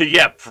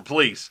 Yeah,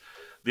 please.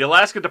 The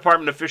Alaska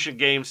Department of Fish and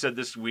Game said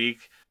this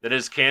week that it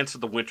has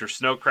canceled the winter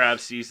snow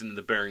crab season in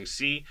the Bering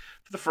Sea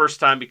for the first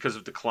time because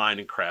of decline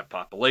in crab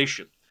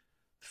population.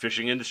 The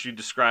fishing industry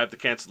described the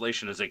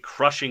cancellation as a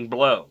crushing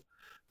blow.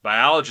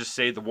 Biologists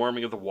say the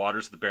warming of the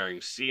waters of the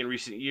Bering Sea in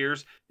recent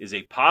years is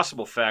a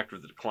possible factor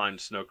of the decline in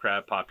snow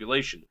crab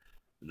population.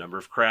 The number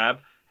of crab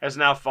has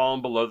now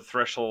fallen below the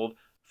threshold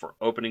for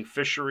opening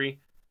fishery,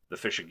 the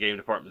Fish and Game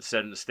Department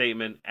said in a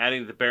statement,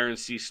 adding the Bering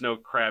Sea snow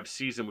crab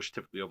season, which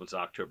typically opens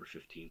October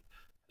 15th,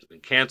 has been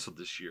canceled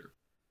this year.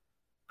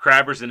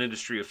 Crabbers and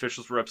industry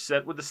officials were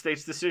upset with the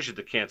state's decision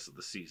to cancel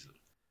the season.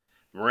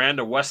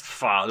 Miranda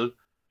Westphal,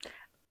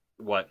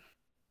 what?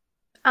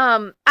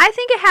 I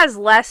think it has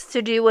less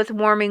to do with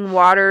warming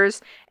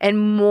waters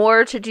and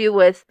more to do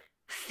with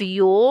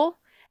fuel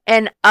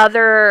and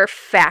other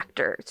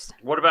factors.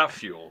 What about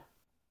fuel?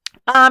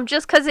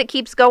 Just because it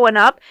keeps going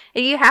up,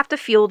 and you have to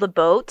fuel the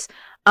boats.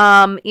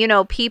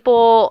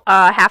 People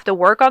have to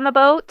work on the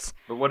boats.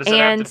 But what does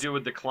that have to do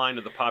with decline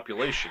of the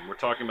population? We're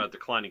talking about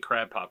declining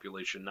crab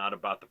population, not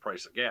about the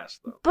price of gas,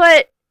 though.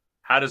 But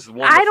how does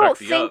one affect the other?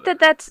 I don't think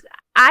that's.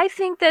 I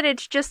think that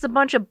it's just a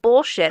bunch of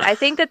bullshit. I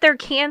think that they're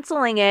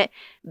canceling it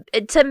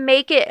to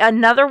make it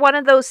another one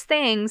of those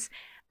things.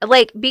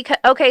 Like,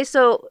 because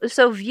so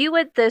view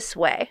it this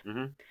way.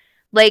 Mm-hmm.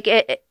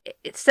 Like,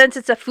 since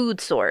it's a food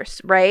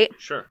source, right?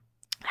 Sure.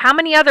 How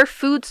many other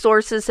food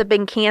sources have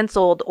been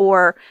canceled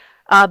or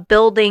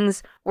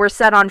buildings were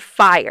set on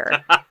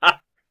fire?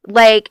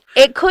 Like,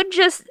 it could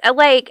just,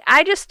 like,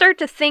 I just start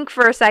to think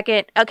for a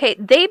second, okay,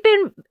 they've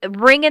been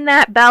ringing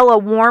that bell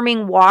of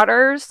warming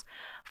waters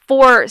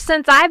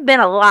since I've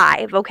been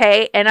alive,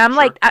 okay? And I'm Sure.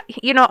 like,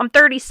 I'm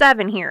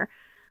 37 here.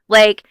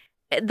 Like,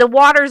 the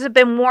waters have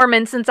been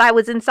warming since I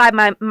was inside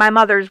my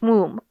mother's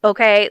womb,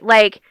 okay?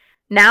 Like,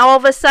 now all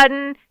of a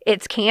sudden,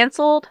 it's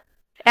canceled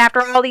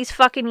after all these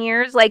fucking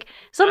years. Like,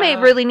 somebody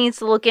really needs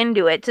to look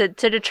into it to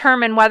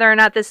determine whether or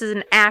not this is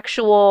an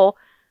actual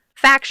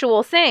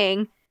factual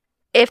thing,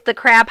 if the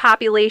crab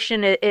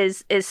population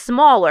is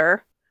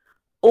smaller,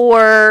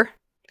 or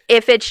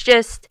if it's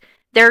just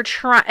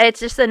it's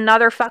just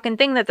another fucking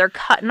thing that they're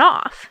cutting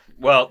off.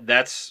 Well,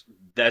 that's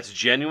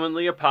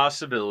genuinely a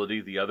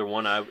possibility. The other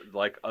one I would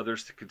like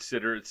others to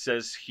consider, it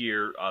says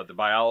here, the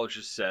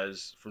biologist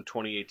says from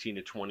 2018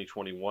 to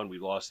 2021, we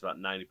lost about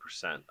 90%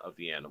 of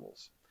the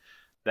animals.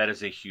 That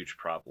is a huge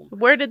problem.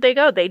 Where did they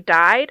go? They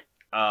died?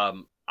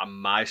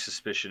 My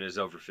suspicion is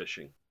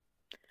overfishing.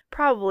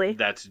 Probably.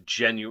 That's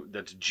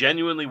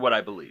genuinely what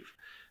I believe.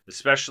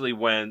 Especially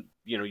when,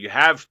 you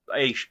have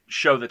a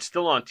show that's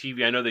still on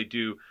TV. I know they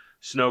do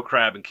snow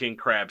crab and king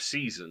crab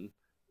season.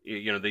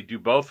 They do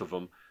both of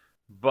them.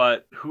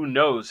 But who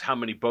knows how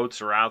many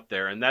boats are out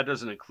there, and that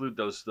doesn't include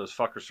those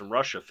fuckers from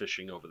Russia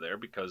fishing over there,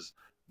 because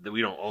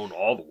we don't own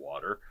all the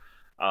water.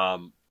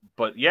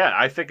 But yeah,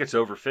 I think it's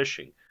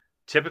overfishing.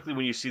 Typically,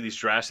 when you see these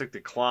drastic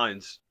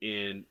declines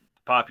in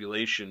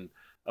population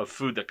of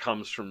food that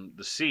comes from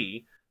the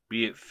sea,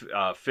 be it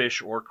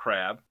fish or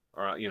crab,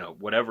 or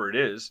whatever it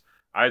is,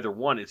 either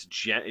one, it's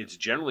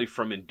generally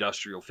from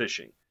industrial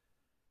fishing.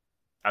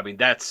 I mean,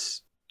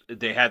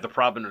 they had the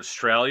problem in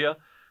Australia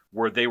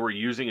where they were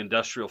using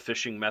industrial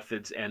fishing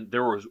methods, and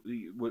there was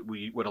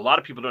what a lot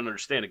of people don't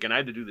understand. Again, I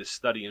had to do this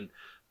study in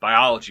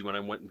biology when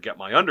I went and got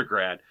my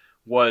undergrad.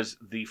 Was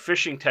the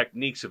fishing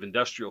techniques of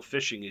industrial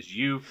fishing is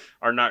you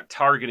are not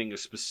targeting a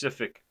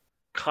specific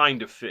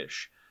kind of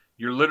fish.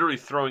 You're literally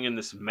throwing in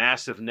this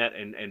massive net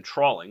and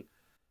trawling,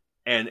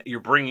 and you're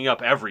bringing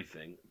up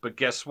everything. But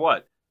guess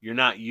what? You're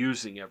not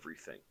using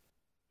everything.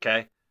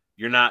 Okay?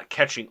 You're not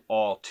catching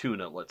all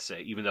tuna, let's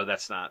say, even though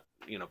that's not,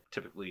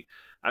 typically,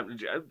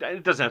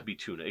 it doesn't have to be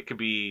tuna. It could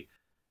be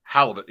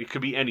halibut. It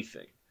could be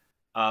anything.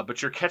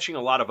 But you're catching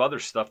a lot of other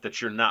stuff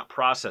that you're not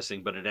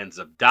processing, but it ends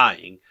up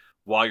dying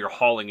while you're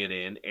hauling it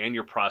in, and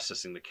you're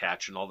processing the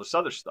catch and all this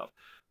other stuff.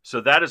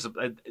 So that is,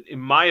 in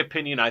my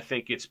opinion, I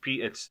think it's,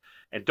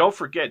 and don't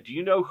forget, do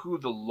you know who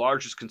the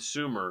largest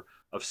consumer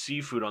of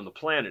seafood on the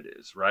planet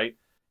is, right?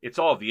 It's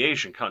all of the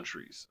Asian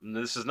countries. And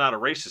this is not a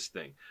racist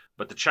thing,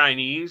 but the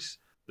Chinese,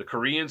 the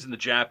Koreans, and the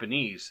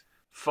Japanese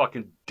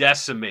fucking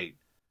decimate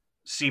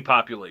sea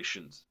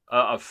populations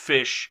of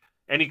fish,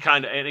 any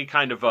kind of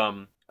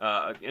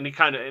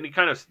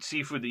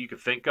seafood that you could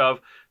think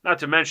of. Not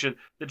to mention,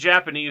 the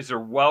Japanese are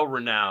well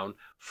renowned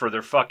for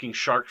their fucking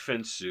shark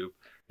fin soup.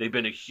 They've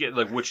been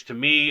which to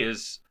me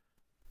is,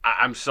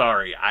 I'm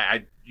sorry,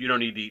 you don't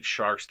need to eat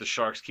sharks. The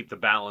sharks keep the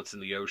balance in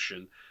the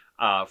ocean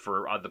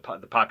for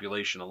the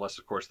population, unless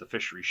of course the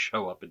fisheries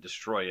show up and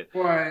destroy it.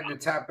 Well, and to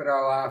top it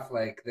all off,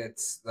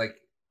 that's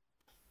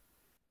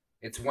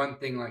it's one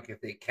thing if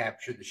they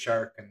capture the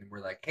shark and we're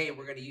like, hey,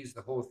 we're going to use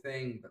the whole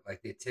thing, but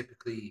they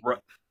typically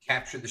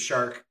capture the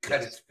shark,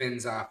 cut its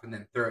fins off, and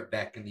then throw it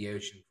back in the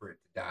ocean for it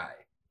to die.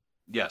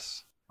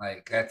 Yes.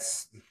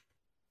 That's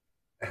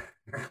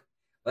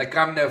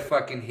I'm no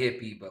fucking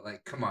hippie, but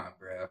come on,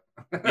 bro.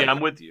 Yeah,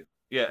 I'm with you.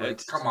 Yeah,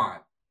 come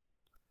on.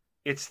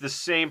 It's the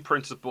same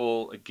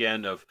principle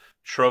again of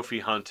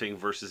trophy hunting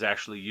versus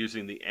actually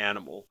using the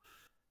animal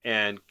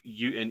and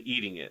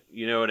eating it.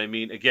 You know what I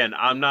mean? Again,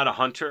 I'm not a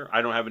hunter.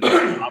 I don't have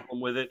any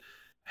problem with it.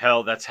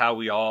 Hell, that's how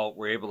we all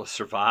were able to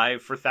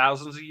survive for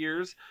thousands of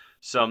years.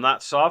 So I'm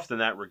not soft in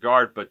that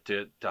regard, but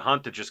to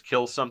hunt to just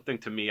kill something,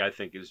 to me, I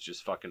think is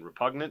just fucking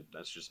repugnant.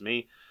 That's just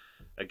me.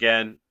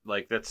 Again,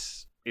 like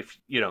that's if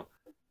you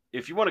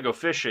want to go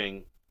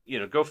fishing,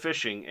 go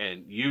fishing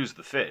and use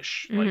the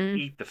fish, like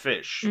eat the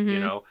fish,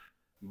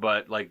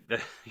 But like,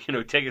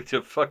 take it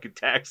to fucking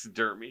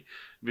taxidermy,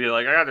 be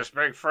like, I got this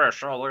big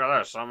fish. Oh, look at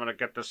this! I'm gonna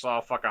get this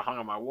all fucking hung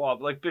on my wall.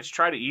 But like, bitch,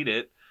 try to eat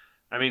it.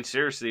 I mean,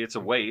 seriously, it's a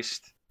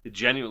waste. It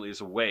genuinely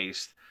is a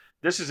waste.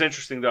 This is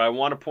interesting, though. I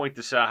want to point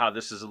this out, how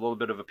this is a little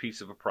bit of a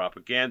piece of a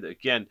propaganda.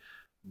 Again,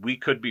 we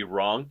could be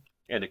wrong,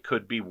 and it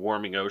could be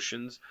warming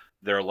oceans.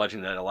 They're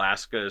alleging that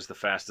Alaska is the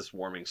fastest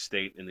warming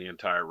state in the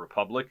entire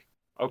republic.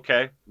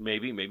 Okay,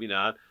 maybe, maybe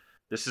not.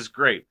 This is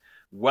great.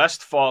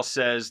 Westfall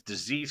says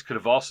disease could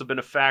have also been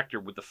a factor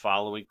with the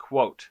following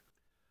quote.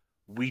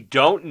 We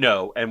don't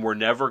know, and we're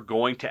never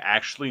going to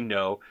actually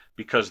know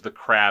because the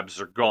crabs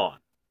are gone.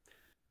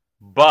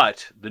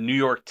 But the New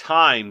York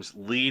Times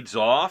leads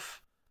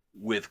off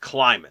with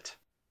climate.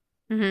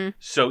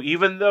 So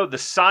even though the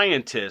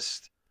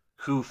scientist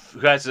who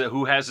has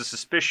a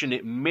suspicion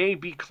it may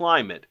be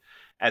climate,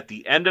 at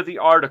the end of the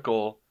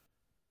article,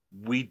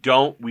 we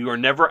were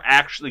never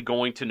actually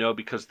going to know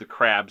because the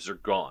crabs are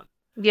gone.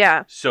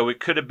 Yeah. So it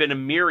could have been a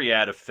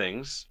myriad of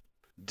things: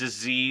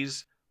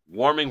 disease,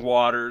 warming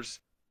waters,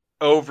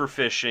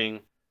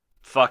 overfishing.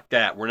 Fuck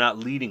that. We're not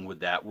leading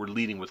with that. We're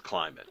leading with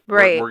climate.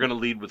 Right. We're going to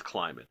lead with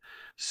climate.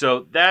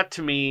 So that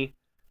to me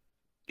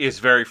is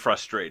very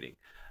frustrating.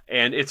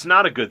 And it's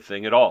not a good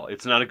thing at all.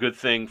 It's not a good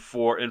thing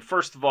and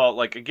first of all,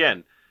 like,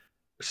 again,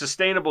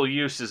 sustainable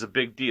use is a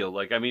big deal.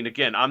 Like, I mean,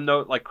 again,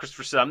 like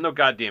Christopher said, I'm no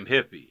goddamn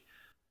hippie.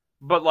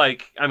 But,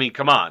 like, I mean,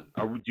 come on.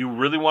 Do you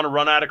really want to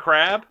run out of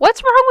crab?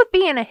 What's wrong with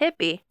being a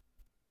hippie?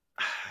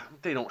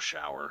 They don't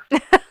shower.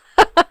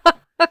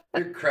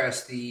 They're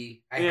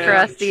crusty.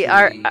 Crusty.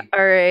 All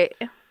right.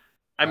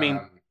 I mean,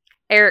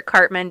 Eric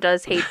Cartman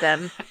does hate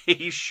them.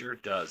 He sure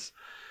does.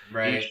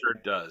 Right. He sure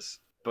does.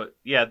 But,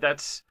 yeah,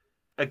 that's...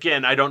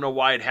 Again, I don't know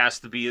why it has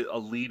to be a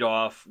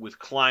lead-off with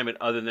climate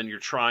other than you're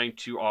trying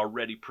to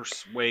already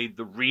persuade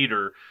the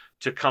reader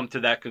to come to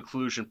that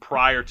conclusion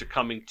prior to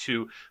coming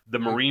to the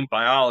marine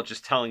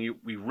biologist telling you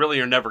we really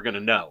are never going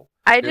to know.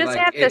 I just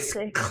have to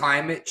say...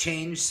 climate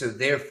change, so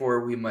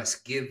therefore we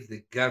must give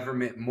the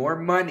government more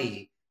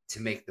money to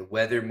make the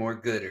weather more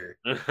gooder.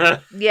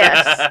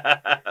 Yes.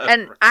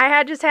 And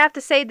I just have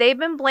to say, they've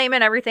been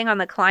blaming everything on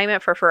the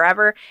climate for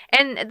forever.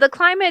 And the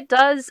climate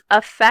does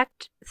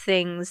affect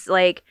things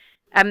like...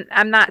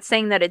 I'm not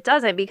saying that it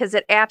doesn't, because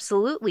it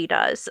absolutely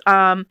does.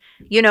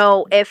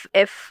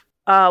 If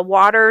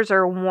waters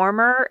are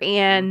warmer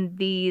and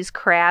these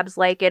crabs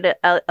like it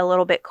a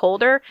little bit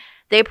colder,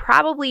 they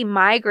probably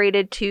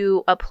migrated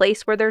to a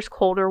place where there's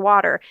colder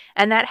water.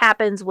 And that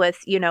happens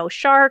with,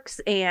 sharks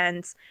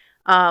and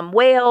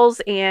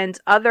whales and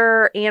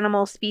other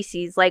animal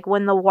species. Like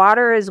when the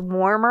water is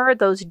warmer,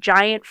 those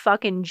giant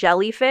fucking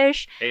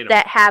jellyfish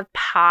that have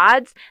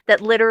pods that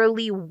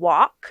literally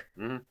walk.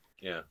 Mm-hmm.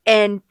 Yeah.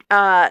 And,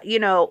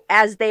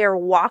 as they are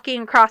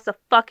walking across the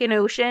fucking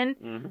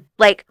ocean,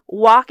 like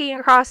walking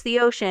across the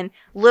ocean,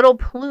 little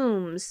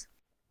plumes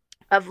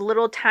of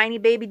little tiny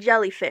baby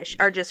jellyfish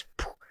are just,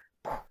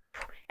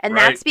 and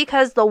that's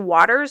because the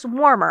water's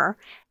warmer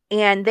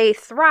and they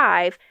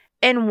thrive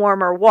in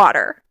warmer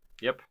water.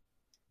 Yep.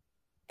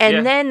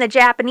 And then the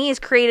Japanese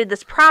created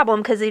this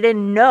problem because they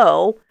didn't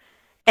know,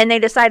 and they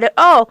decided,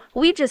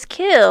 we just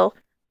kill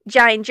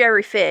giant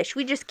jellyfish.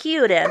 We just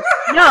killed him.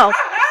 No.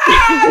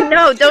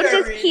 No, don't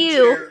just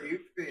kill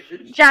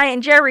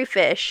giant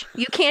jellyfish.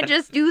 You can't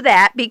just do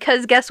that,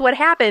 because guess what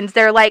happens?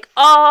 They're like,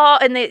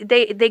 and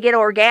they get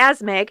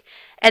orgasmic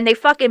and they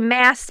fucking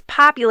mass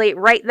populate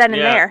right then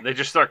and there. They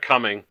just start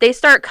coming. They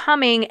start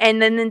coming,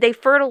 and then they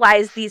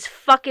fertilize these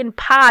fucking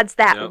pods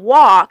that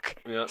walk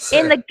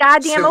in the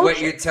goddamn ocean. What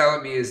you're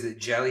telling me is that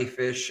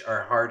jellyfish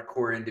are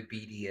hardcore into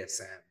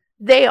BDSM.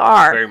 They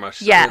are. Very much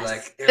so.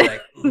 Yes. They're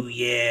like, ooh,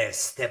 yeah,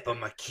 step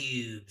on my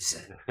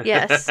cubes.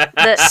 Yes.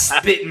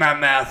 Spit in my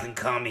mouth and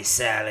call me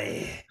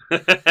Sally.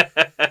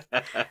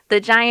 The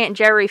giant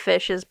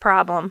jellyfish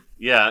problem.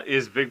 Yeah,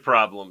 is big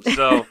problem.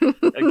 So,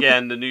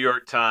 again, the New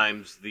York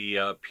Times,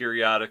 the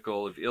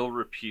periodical of ill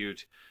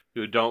repute,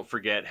 who, don't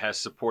forget, has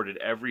supported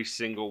every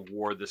single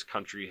war this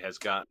country has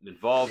gotten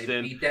involved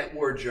in. Beat that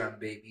war drum,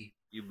 baby.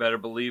 You better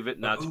believe it,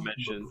 not to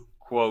mention...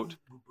 quote,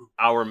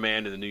 our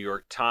man in the New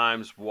York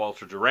Times,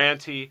 Walter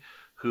Duranty,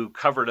 who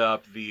covered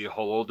up the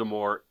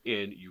Holodomor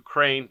in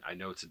Ukraine. I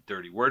know it's a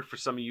dirty word for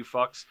some of you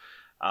fucks,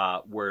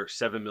 where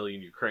 7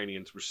 million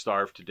Ukrainians were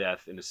starved to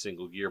death in a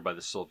single year by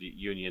the Soviet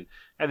Union.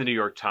 And the New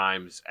York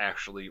Times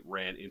actually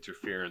ran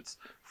interference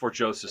for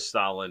Joseph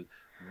Stalin,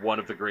 one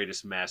of the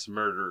greatest mass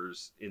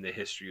murderers in the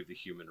history of the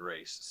human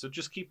race. So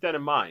just keep that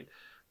in mind.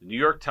 The New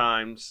York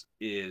Times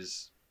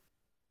is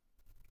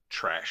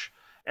trash.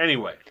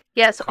 Anyway.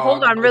 Yes,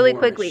 hold on really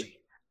quickly.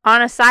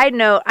 On a side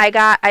note, I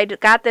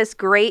got this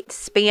great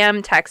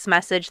spam text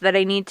message that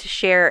I need to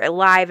share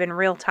live in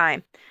real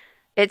time.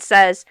 It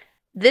says,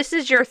 "This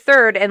is your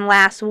third and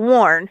last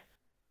warn.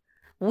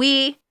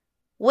 We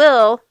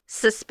will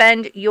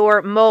suspend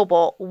your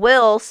mobile."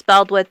 Will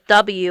spelled with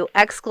W !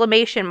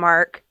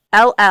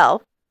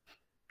 LL.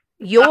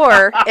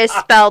 Your is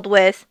spelled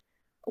with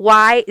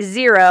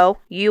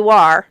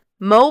Y0UR.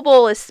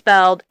 Mobile is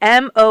spelled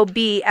MOB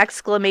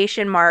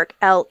exclamation mark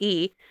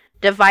LE.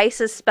 Device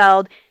is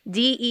spelled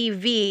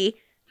DEV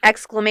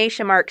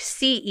exclamation mark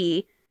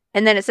CE.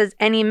 And then it says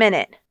any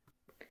minute.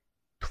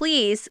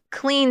 Please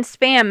clean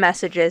spam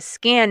messages.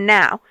 Scan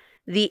now.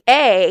 The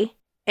A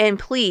in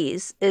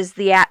please is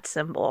the @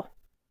 symbol.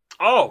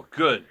 Oh,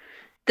 good.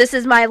 This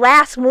is my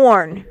last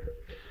warn.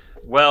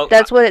 Well,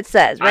 that's what it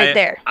says right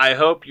there. I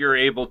hope you're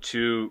able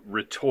to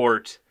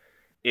retort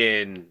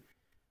in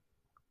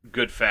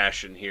good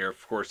fashion here.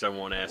 Of course, I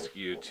won't ask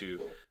you to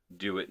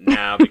do it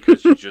now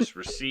because you just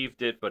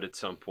received it, but at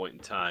some point in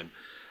time,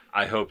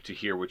 I hope to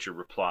hear what your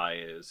reply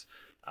is,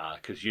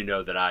 because you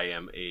know that I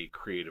am a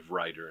creative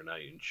writer and I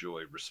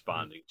enjoy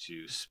responding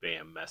to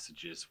spam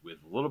messages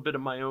with a little bit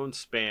of my own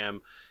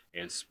spam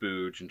and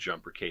spooge and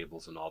jumper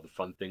cables and all the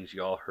fun things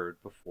you all heard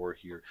before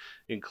here,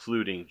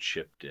 including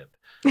chip dip.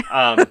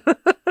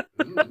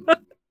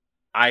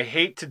 I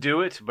hate to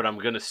do it, but I'm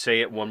going to say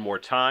it one more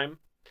time.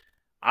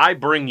 I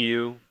bring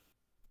you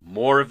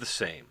more of the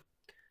same.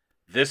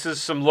 This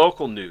is some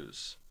local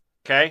news,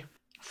 okay?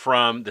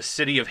 From the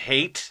city of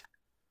Haight,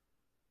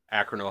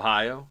 Akron,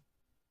 Ohio,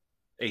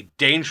 a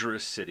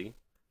dangerous city,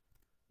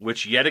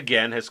 which yet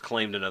again has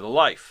claimed another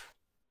life.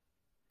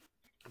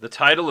 The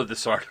title of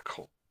this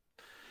article: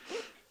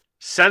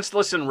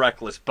 Senseless and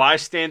Reckless,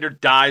 Bystander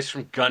Dies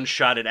from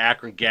Gunshot at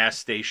Akron Gas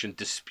Station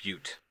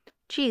Dispute.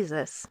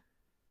 Jesus.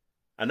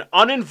 An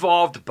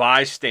uninvolved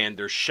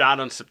bystander shot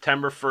on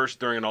September 1st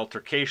during an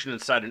altercation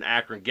inside an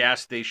Akron gas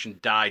station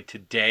died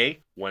today,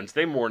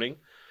 Wednesday morning,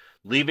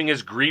 leaving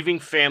his grieving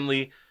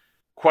family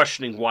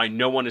questioning why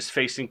no one is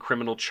facing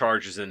criminal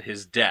charges in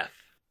his death.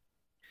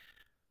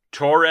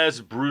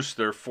 Torres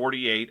Brewster,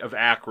 48, of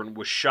Akron,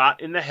 was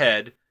shot in the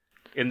head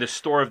in the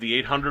store of the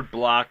 800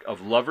 block of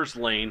Lover's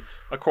Lane,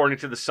 according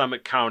to the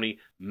Summit County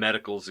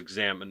Medical's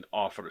examined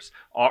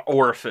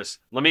orifice.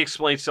 Let me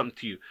explain something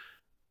to you.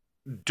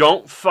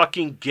 Don't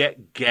fucking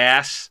get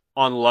gas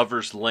on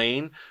Lover's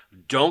Lane.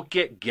 Don't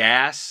get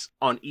gas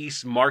on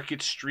East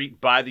Market Street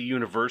by the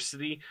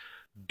university.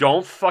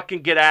 Don't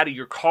fucking get out of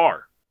your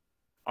car.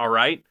 All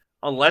right?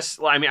 Unless,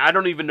 I mean, I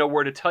don't even know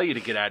where to tell you to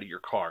get out of your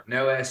car.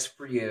 No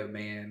Esfrio,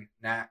 man.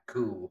 Not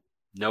cool.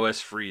 No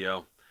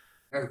Esfrio.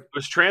 He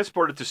was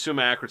transported to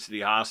Summa Akron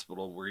City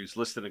Hospital, where he's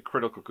listed in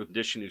critical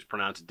condition. He was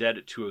pronounced dead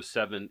at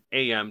 2:07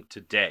 a.m.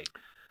 today.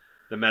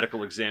 The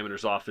medical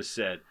examiner's office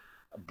said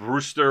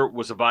Brewster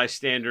was a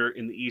bystander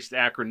in the East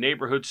Akron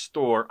neighborhood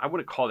store. I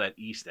wouldn't call that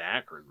East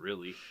Akron,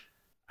 really.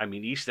 I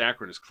mean, East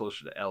Akron is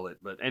closer to Ellet,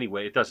 but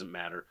anyway, it doesn't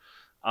matter.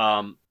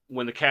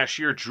 When the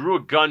cashier drew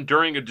a gun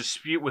during a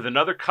dispute with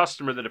another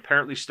customer that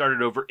apparently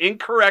started over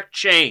incorrect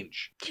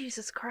change.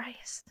 Jesus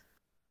Christ.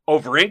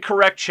 Over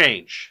incorrect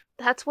change.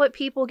 That's what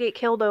people get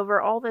killed over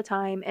all the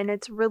time, and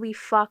it's really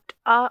fucked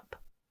up.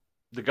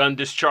 The gun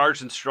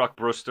discharged and struck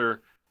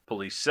Brewster,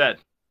 police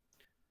said.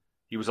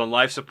 He was on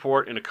life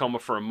support in a coma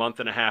for a month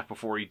and a half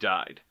before he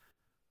died.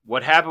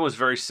 What happened was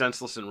very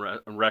senseless and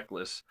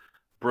reckless,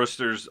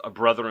 Brewster's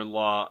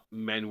brother-in-law,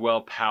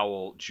 Manuel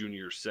Powell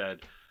Jr.,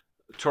 said.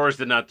 Torres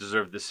did not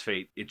deserve this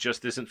fate. It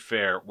just isn't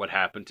fair what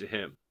happened to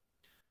him.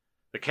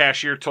 The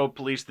cashier told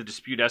police the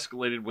dispute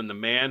escalated when the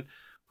man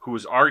who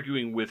was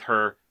arguing with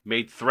her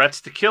made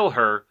threats to kill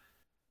her,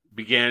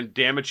 began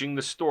damaging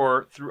the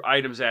store, threw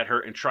items at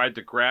her, and tried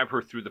to grab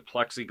her through the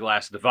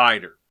plexiglass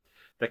divider.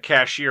 The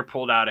cashier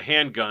pulled out a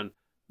handgun,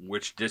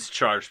 which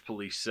discharged,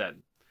 police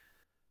said.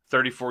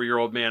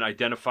 34-year-old man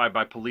identified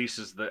by police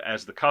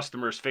as the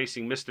customer is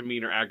facing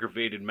misdemeanor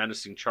aggravated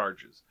menacing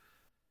charges.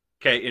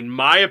 Okay, in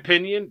my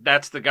opinion,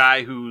 that's the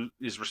guy who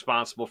is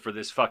responsible for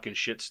this fucking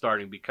shit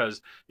starting, because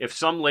if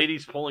some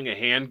lady's pulling a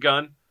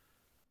handgun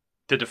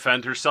to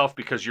defend herself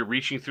because you're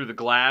reaching through the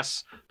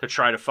glass to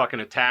try to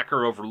fucking attack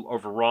her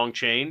over wrong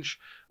change,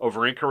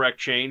 over incorrect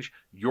change,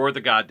 you're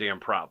the goddamn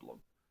problem.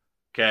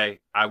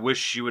 Okay, I wish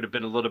she would have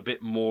been a little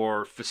bit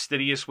more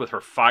fastidious with her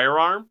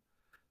firearm,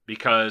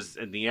 because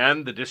in the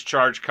end, the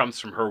discharge comes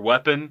from her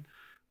weapon,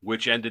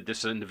 which ended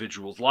this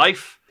individual's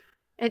life.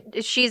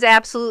 She's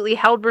absolutely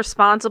held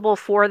responsible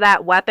for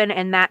that weapon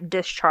and that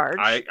discharge.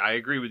 I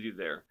agree with you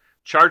there.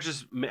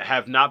 Charges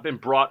have not been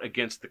brought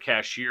against the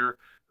cashier,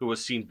 who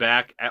was seen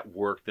back at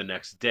work the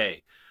next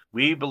day.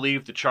 We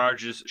believe the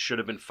charges should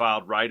have been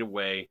filed right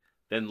away,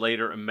 then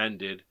later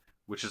amended,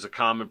 which is a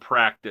common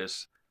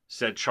practice,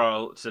 said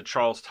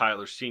Charles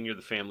Tyler, Sr.,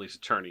 the family's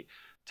attorney.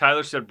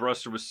 Tyler said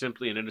Brewster was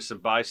simply an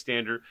innocent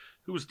bystander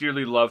who was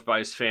dearly loved by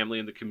his family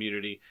and the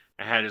community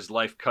and had his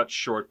life cut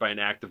short by an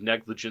act of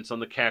negligence on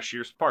the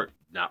cashier's part.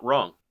 Not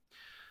wrong.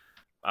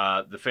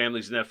 The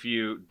family's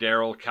nephew,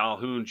 Daryl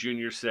Calhoun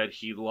Jr., said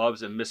he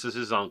loves and misses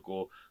his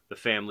uncle, the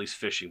family's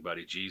fishing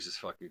buddy. Jesus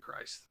fucking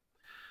Christ.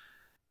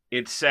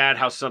 It's sad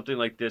how something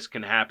like this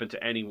can happen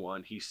to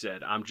anyone, he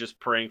said. I'm just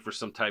praying for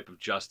some type of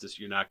justice.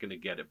 You're not going to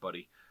get it,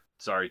 buddy.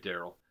 Sorry,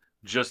 Daryl.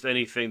 Just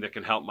anything that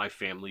can help my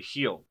family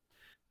heal.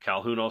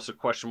 Calhoun also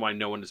questioned why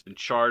no one has been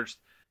charged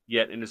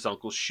yet in his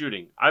uncle's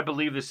shooting. I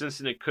believe this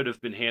incident could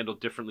have been handled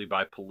differently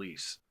by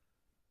police.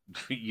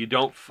 You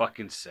don't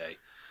fucking say.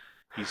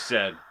 He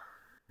said,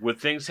 would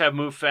things have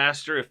moved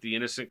faster if the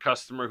innocent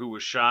customer who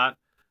was shot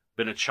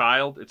been a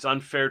child? It's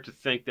unfair to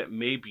think that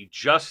maybe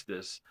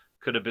justice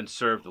could have been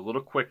served a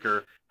little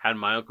quicker had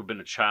my uncle been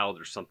a child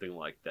or something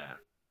like that.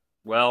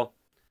 Well,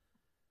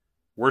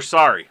 we're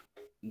sorry.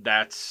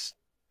 That's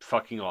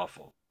fucking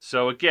awful.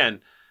 So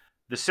again,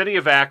 the city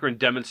of Akron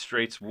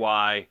demonstrates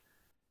why.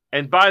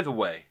 And by the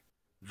way,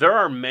 there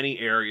are many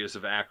areas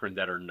of Akron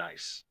that are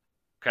nice.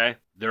 Okay?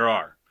 There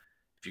are.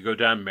 If you go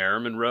down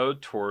Merriman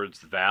Road towards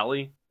the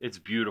valley, it's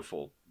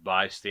beautiful.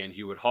 By Stan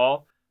Hewitt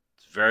Hall,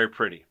 it's very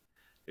pretty.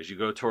 As you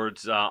go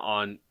towards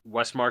on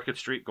West Market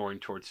Street, going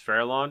towards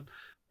Fairlawn,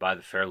 by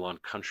the Fairlawn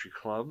Country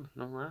Club,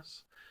 no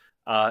less,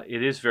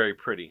 it is very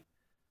pretty.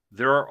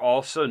 There are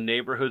also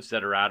neighborhoods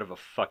that are out of a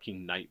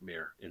fucking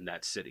nightmare in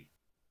that city.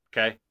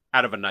 Okay?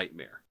 Out of a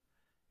nightmare.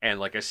 And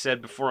like I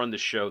said before on the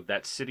show,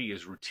 that city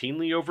is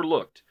routinely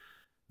overlooked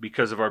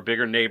because of our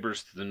bigger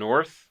neighbors to the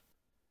north.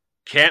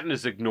 Canton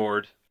is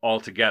ignored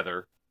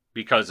altogether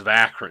because of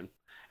Akron.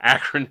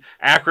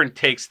 Akron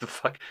takes the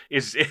fuck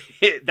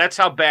that's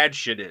how bad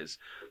shit is.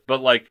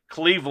 But like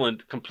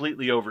Cleveland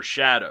completely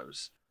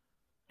overshadows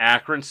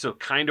Akron, so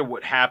kind of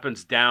what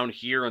happens down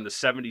here on the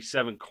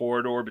 77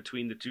 corridor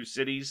between the two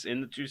cities,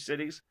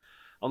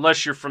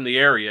 unless you're from the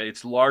area,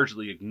 it's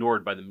largely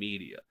ignored by the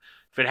media.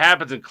 If it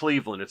happens in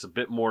Cleveland, it's a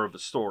bit more of a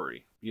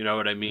story. You know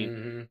what I mean?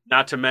 Mm-hmm.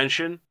 Not to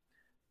mention,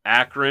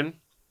 Akron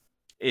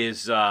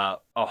is a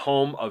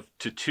home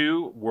to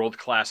two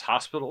world-class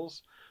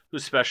hospitals who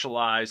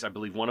specialize. I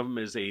believe one of them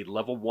is a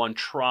level 1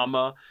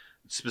 trauma,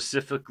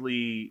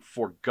 specifically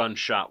for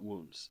gunshot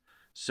wounds.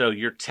 So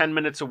you're 10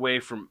 minutes away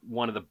from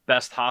one of the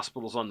best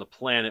hospitals on the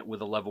planet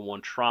with a level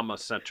 1 trauma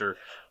center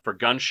for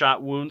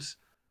gunshot wounds.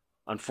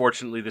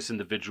 Unfortunately, this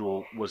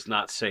individual was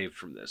not saved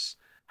from this.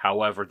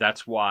 However,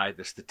 that's why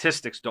the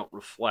statistics don't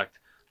reflect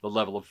the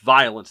level of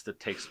violence that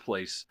takes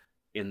place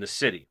in the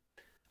city.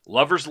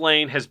 Lover's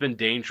Lane has been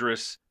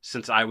dangerous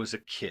since I was a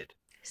kid.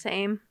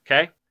 Same.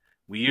 Okay?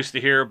 We used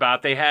to hear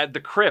about, they had the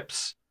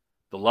Crips,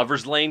 the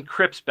Lover's Lane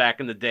Crips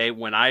back in the day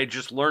when I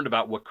just learned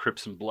about what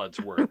Crips and Bloods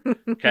were.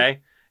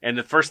 Okay? And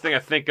the first thing I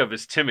think of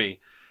is Timmy.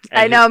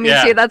 I know, me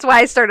too. That's why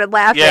I started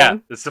laughing. Yeah,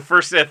 it's the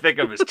first thing I think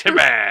of is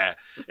Timmy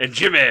and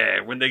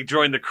Jimmy when they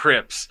joined the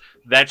Crips.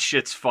 That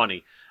shit's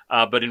funny.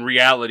 But in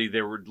reality,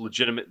 there were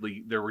legitimate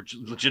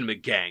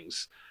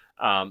gangs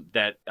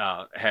that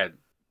had,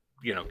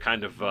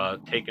 kind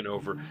of taken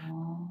over.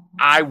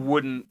 I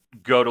wouldn't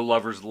go to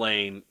Lover's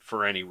Lane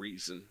for any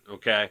reason,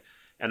 okay?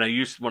 And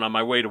when on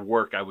my way to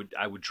work, I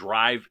would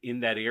drive in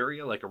that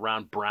area, like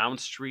around Brown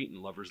Street, and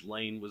Lover's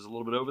Lane was a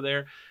little bit over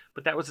there.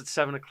 But that was at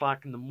 7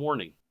 o'clock in the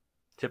morning.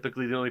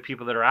 Typically, the only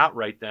people that are out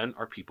right then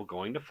are people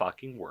going to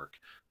fucking work.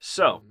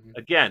 So,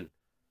 again,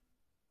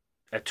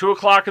 at 2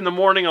 o'clock in the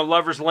morning on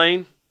Lover's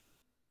Lane,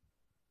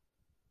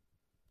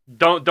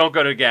 don't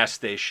go to a gas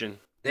station.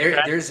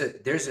 There's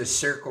a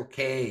Circle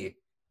K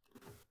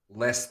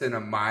less than a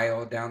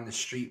mile down the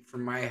street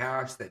from my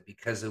house that,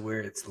 because of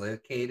where it's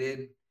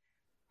located,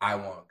 I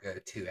won't go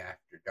to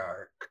after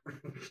dark.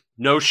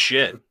 No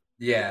shit.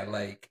 Yeah,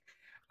 like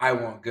I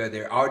won't go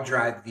there. I'll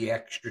drive the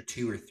extra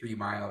 2 or 3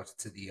 miles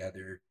to the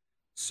other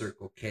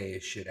Circle K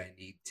should I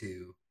need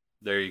to.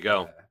 There you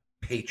go.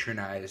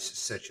 Patronize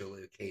such a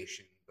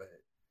location, but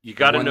you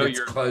got to know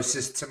your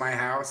closest to my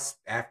house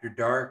after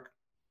dark.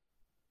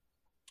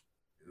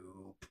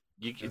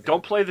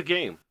 Don't play the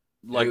game.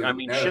 Like,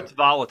 shit's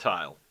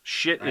volatile.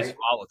 Shit is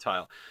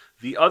volatile.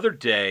 The other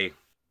day,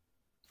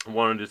 I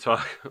wanted to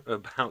talk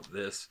about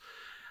this.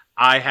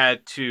 I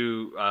had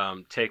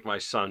to take my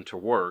son to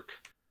work,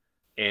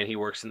 and he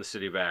works in the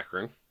city of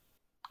Akron.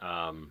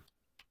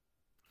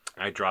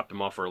 I dropped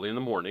him off early in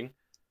the morning,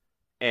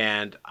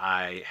 and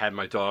I had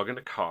my dog in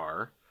the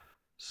car.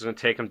 So I was going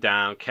to take him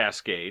down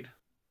Cascade,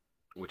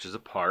 which is a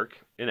park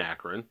in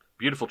Akron.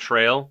 Beautiful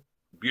trail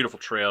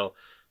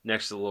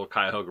next to the little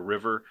Cuyahoga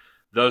River.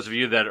 Those of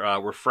you that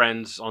were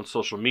friends on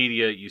social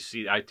media, you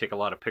see I take a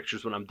lot of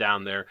pictures when I'm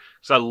down there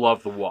because I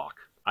love the walk.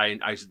 I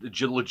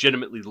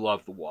legitimately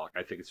love the walk.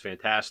 I think it's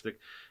fantastic.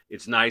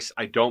 It's nice.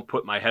 I don't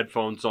put my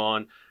headphones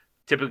on,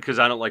 typically because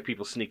I don't like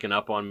people sneaking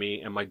up on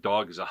me. And my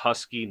dog is a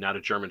husky, not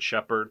a German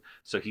Shepherd.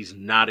 So he's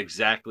not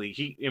exactly...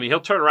 he'll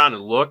turn around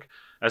and look,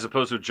 as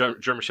opposed to a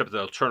German Shepherd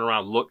that'll turn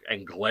around, look,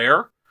 and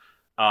glare,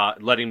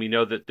 letting me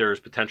know that there's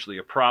potentially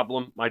a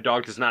problem. My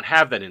dog does not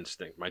have that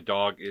instinct. My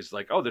dog is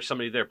like, oh, there's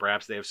somebody there.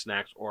 Perhaps they have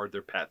snacks or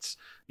they're pets.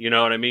 You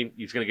know what I mean?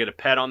 He's going to get a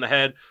pet on the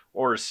head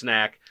or a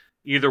snack.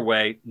 Either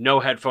way, no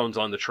headphones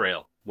on the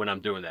trail when I'm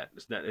doing that.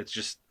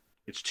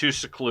 It's too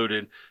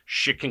secluded.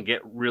 Shit can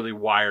get really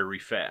wiry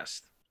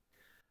fast.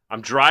 I'm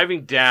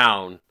driving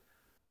down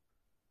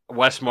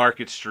West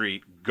Market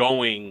Street,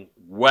 going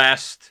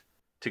west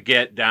to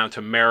get down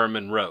to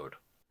Merriman Road.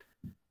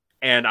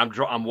 And I'm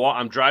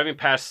driving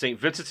past St.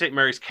 Vincent St.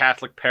 Mary's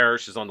Catholic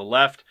Parish is on the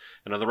left,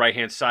 and on the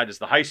right-hand side is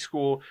the high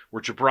school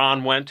where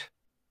Gibran went.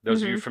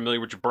 Those of you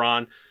familiar with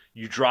Gibran,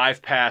 You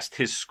drive past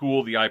his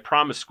school, the I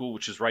Promise School,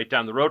 which is right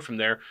down the road from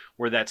there,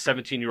 where that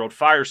 17-year-old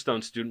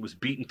Firestone student was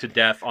beaten to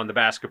death on the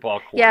basketball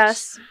courts.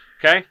 Yes.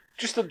 Okay?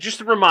 Just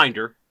a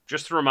reminder.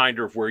 Just a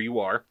reminder of where you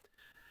are.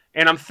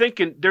 And I'm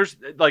thinking, there's,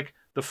 like,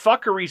 the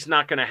fuckery's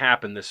not going to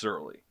happen this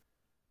early.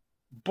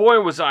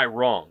 Boy, was I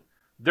wrong.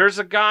 There's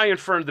a guy in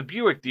front of the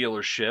Buick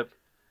dealership,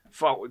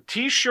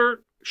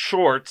 T-shirt,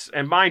 shorts,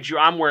 and mind you,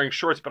 I'm wearing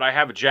shorts, but I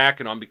have a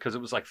jacket on because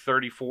it was like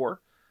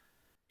 34.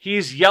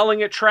 He's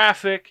yelling at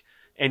traffic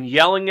and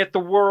yelling at the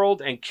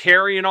world and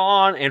carrying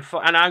on, and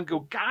I go,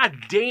 God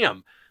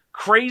damn,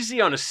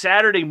 crazy on a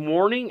Saturday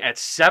morning at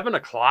 7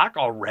 o'clock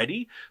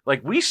already?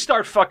 Like, we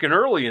start fucking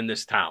early in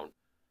this town.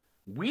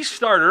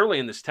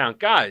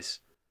 Guys.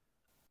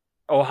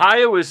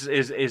 Ohio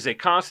is a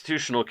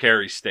constitutional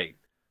carry state.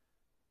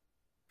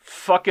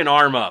 Fucking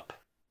arm up.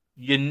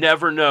 You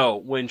never know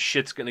when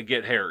shit's going to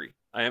get hairy.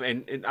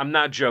 And I'm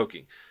not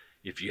joking.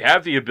 If you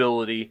have the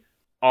ability,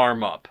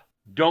 arm up.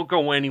 Don't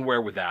go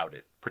anywhere without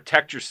it.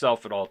 Protect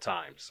yourself at all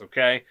times,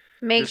 okay?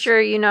 Make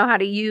sure you know how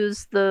to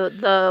use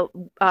the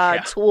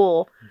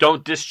tool.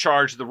 Don't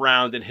discharge the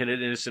round and hit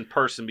an innocent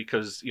person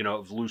because,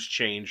 of loose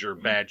change or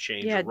bad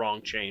change or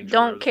wrong change.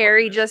 Don't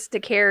carry just to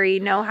carry.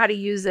 Know how to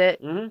use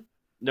it. Mm-hmm.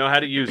 Know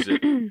how to use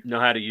it.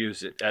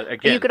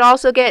 Again, you could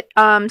also get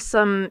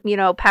some,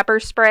 pepper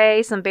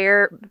spray, some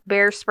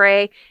bear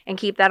spray, and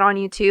keep that on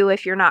you too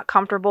if you're not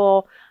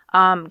comfortable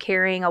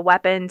carrying a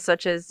weapon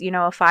such as,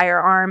 a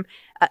firearm.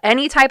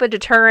 Any type of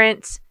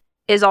deterrent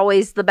is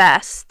always the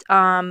best.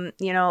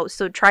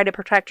 So try to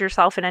protect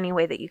yourself in any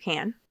way that you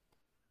can.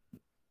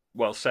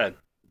 Well said.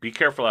 Be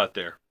careful out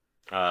there.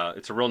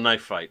 It's a real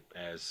knife fight,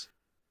 as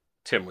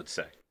Tim would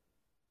say.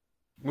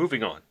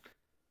 Moving on.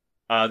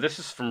 This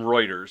is from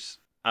Reuters.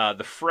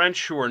 The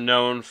French, who are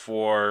known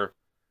for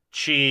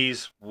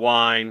cheese,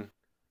 wine,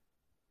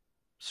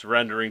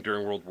 surrendering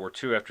during World War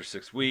II after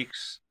 6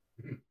 weeks.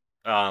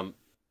 I'm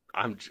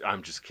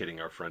just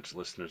kidding, our French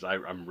listeners.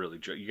 I'm really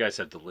joking. You guys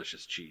have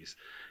delicious cheese,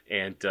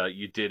 and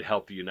you did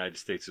help the United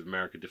States of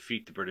America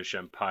defeat the British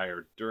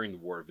Empire during the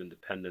War of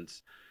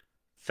Independence.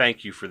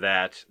 Thank you for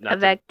that.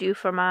 Avec du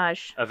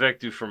fromage. Avec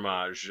du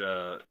fromage.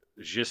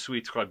 Je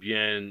suis très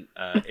bien,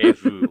 et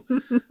vous?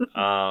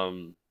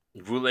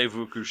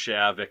 Voulez-vous coucher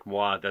avec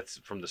moi? That's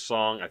from the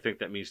song. I think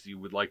that means you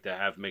would like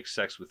to make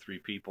sex with 3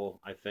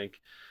 people, I think.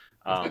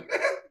 I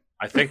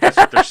think that's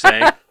what they're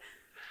saying.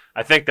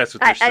 I think it's,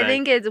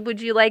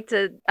 would you like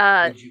to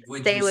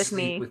stay with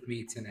me? With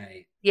me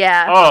tonight?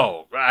 Yeah.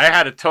 Oh, I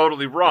had it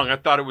totally wrong. I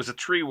thought it was a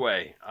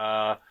tree-way.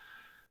 A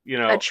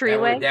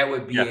tree-way? That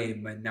would be a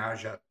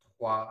menage a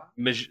trois.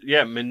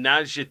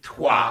 Menage a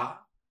trois.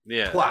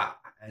 Yeah. Trois,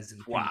 as in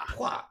trois.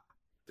 Trois.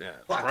 Yeah.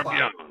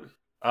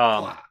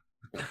 Trois.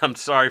 I'm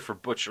sorry for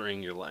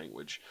butchering your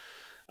language.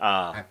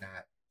 I'm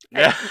not.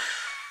 Yeah.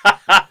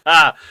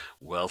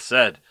 Well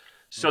said.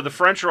 So the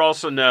French are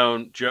also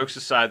known, jokes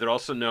aside, they're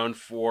also known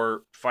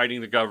for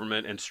fighting the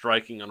government and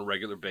striking on a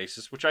regular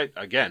basis, which I'm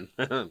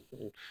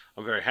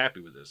very happy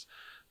with this.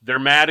 They're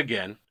mad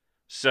again.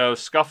 So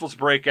scuffles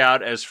break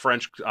out as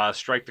French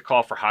strike the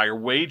call for higher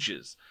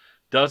wages.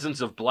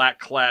 Dozens of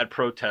black-clad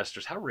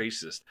protesters, how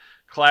racist,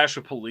 clashed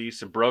with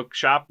police and broke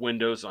shop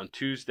windows on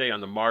Tuesday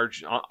on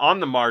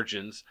the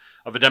margins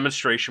of a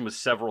demonstration with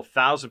several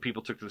thousand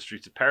people took to the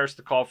streets of Paris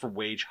to call for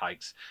wage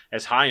hikes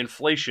as high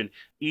inflation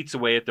eats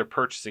away at their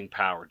purchasing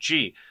power.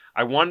 Gee,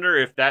 I wonder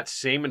if that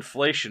same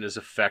inflation is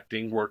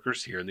affecting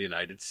workers here in the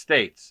United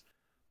States.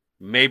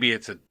 Maybe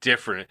it's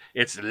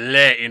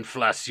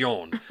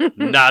l'inflation,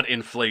 not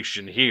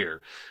inflation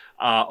here.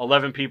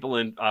 11 people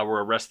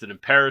were arrested in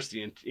Paris.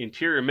 The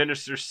interior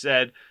minister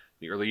said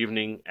the early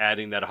evening,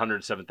 adding that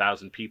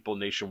 107,000 people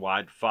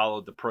nationwide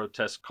followed the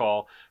protest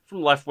call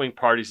from left-wing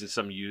parties and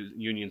some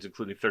unions,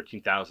 including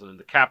 13,000 in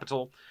the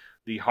capital.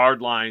 The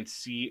hardline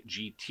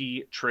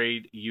CGT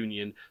trade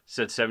union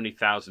said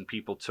 70,000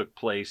 people took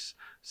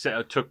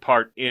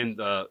part in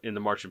the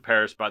march in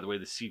Paris. By the way,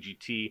 the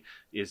CGT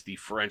is the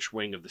French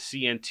wing of the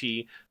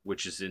CNT,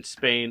 which is in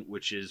Spain,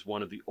 which is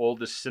one of the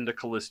oldest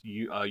syndicalist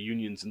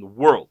unions in the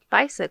world.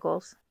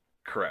 Bicycles.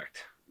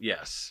 Correct.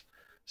 Yes.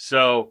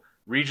 So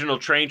regional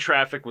train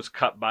traffic was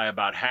cut by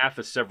about half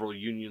as several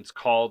unions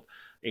called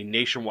a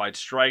nationwide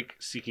strike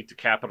seeking to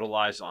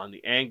capitalize on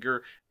the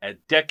anger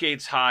at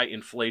decades-high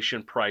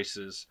inflation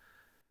prices,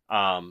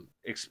 to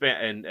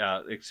expand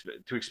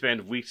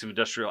weeks of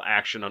industrial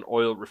action on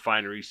oil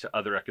refineries to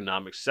other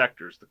economic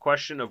sectors. The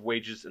question of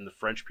wages in the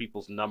French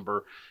people's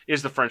number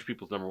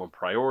one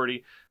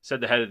priority, said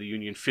the head of the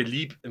union,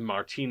 Philippe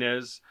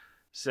Martinez,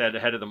 said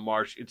ahead of the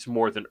march, it's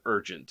more than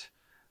urgent.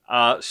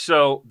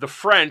 So the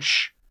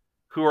French,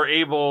 who are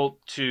able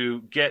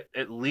to get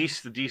at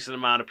least a decent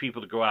amount of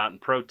people to go out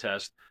and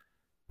protest.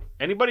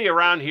 Anybody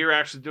around here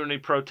actually doing any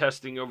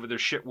protesting over their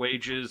shit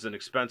wages and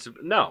expensive?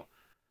 No,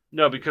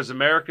 because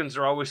Americans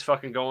are always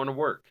fucking going to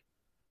work.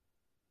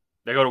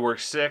 They go to work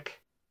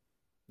sick.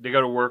 They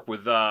go to work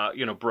with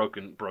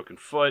broken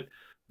foot.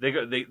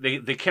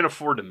 They can't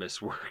afford to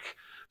miss work.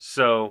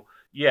 So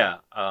yeah,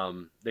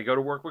 they go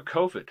to work with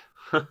COVID,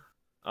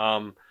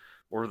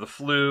 or the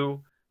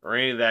flu. or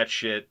any of that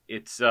shit.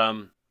 It's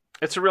a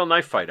real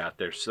knife fight out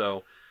there.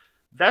 So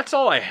that's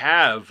all I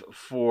have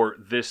for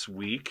this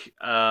week.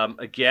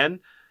 Again,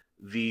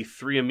 the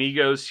Three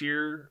Amigos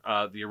here,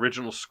 the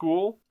original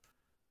school,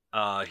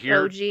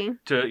 here OG.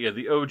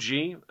 the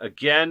OG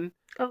again.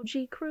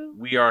 OG crew.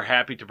 We are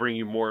happy to bring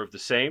you more of the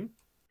same.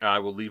 I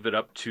will leave it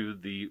up to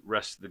the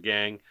rest of the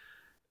gang.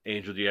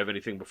 Angel, do you have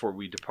anything before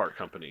we depart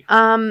company?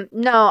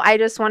 No, I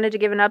just wanted to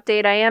give an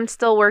update. I am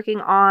still working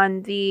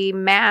on the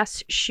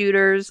mass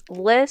shooters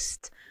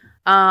list.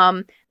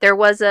 There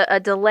was a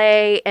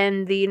delay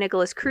in the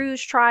Nicholas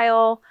Cruz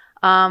trial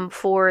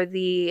for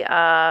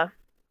the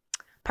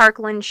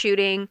Parkland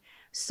shooting.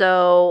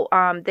 So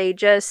they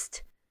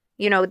just,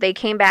 they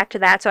came back to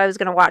that. So I was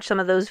going to watch some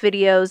of those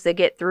videos to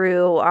get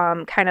through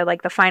kind of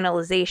like the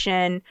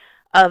finalization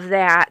of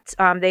that.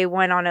 They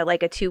went on a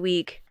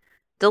 2-week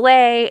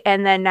delay,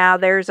 and then now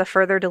there's a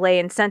further delay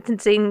in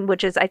sentencing,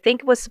 which is, I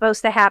think, was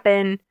supposed to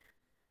happen,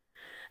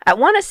 I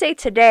want to say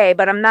today,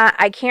 but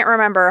I can't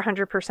remember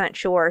 100%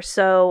 sure.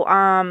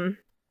 So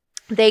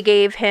they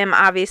gave him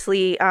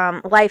obviously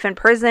life in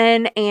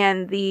prison,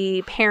 and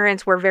the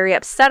parents were very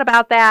upset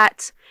about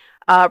that,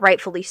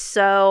 rightfully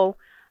so.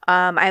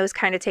 I was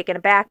kind of taken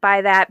aback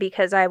by that,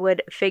 because I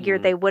would figure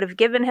they would have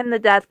given him the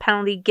death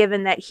penalty,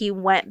 given that he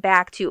went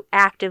back to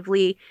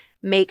actively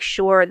make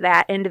sure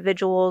that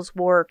individuals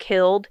were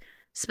killed,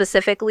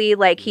 specifically,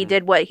 he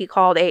did what he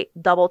called a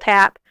double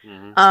tap.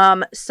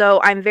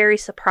 So I'm very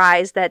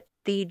surprised that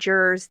the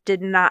jurors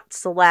did not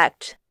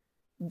select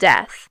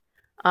death.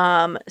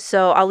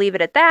 So I'll leave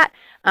it at that.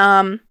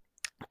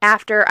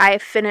 After I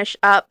finish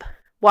up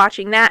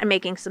watching that and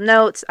making some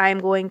notes, I'm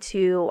going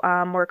to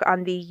work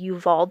on the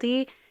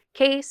Uvalde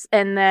case,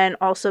 and then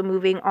also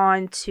moving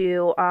on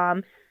to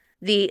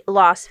the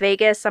Las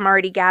Vegas. I'm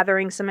already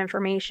gathering some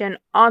information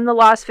on the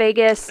Las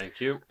Vegas. Thank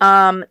you.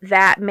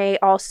 That may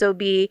also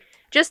be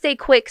just a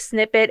quick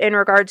snippet in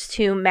regards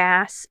to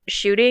mass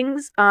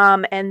shootings,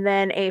 and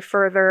then a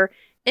further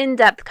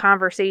in-depth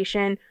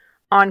conversation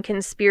on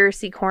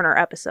Conspiracy Corner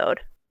episode.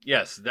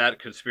 Yes, that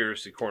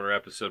Conspiracy Corner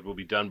episode will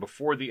be done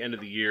before the end of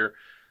the year.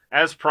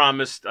 As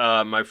promised,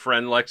 my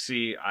friend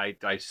Lexi,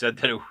 I said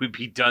that it would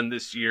be done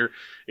this year.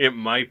 It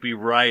might be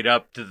right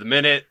up to the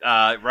minute,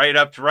 right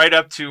up to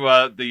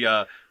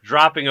the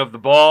dropping of the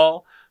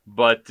ball.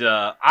 But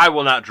I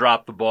will not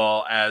drop the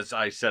ball, as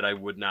I said I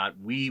would not.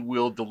 We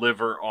will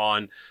deliver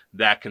on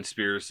that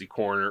Conspiracy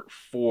Corner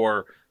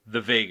for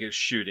the Vegas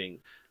shooting.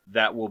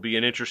 That will be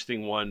an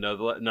interesting one.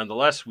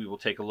 Nonetheless, we will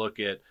take a look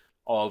at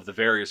all of the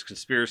various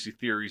conspiracy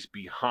theories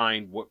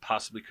behind what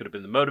possibly could have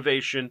been the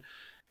motivation,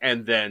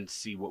 and then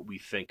see what we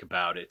think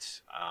about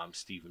it.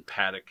 Stephen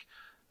Paddock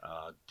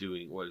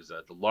doing,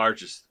 the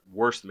largest,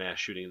 worst mass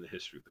shooting in the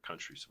history of the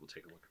country. So we'll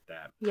take a look at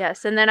that.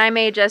 Yes, and then I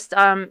may just to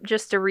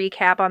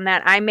recap on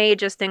that, I may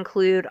just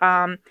include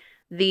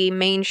the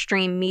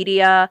mainstream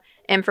media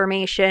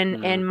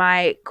information in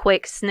my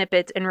quick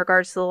snippets in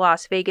regards to the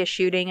Las Vegas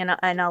shooting,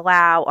 and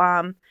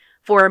allow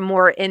for a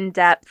more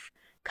in-depth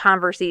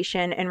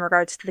conversation in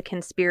regards to the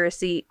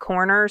Conspiracy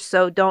Corner.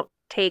 So don't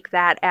take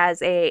that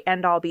as a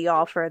end-all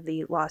be-all for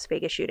the Las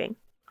Vegas shooting.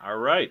 All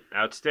right.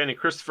 Outstanding.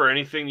 Christopher,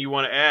 anything you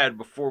want to add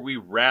before we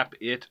wrap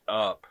it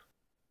up?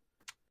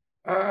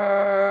 No,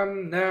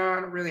 I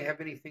don't really have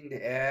anything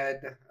to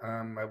add.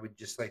 I would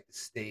just like to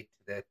state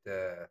that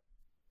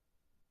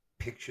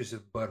pictures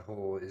of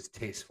butthole is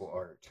tasteful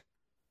art.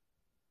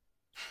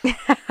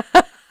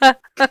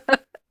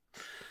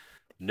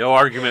 No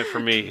argument for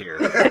me here.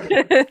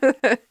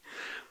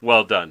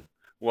 Well done.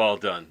 Well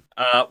done.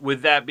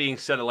 With that being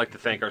said, I'd like to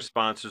thank our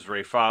sponsors,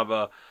 Ray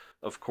Fava,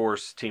 of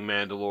course, Team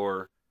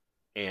Mandalore,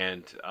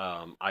 and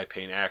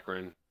iPaint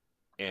Akron,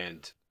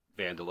 and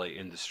Vandalay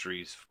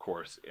Industries, of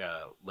course,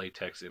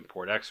 Latex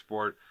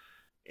Import-Export.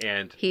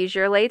 And he's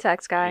your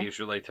latex guy. He's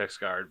your latex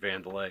guy at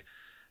Vandalay.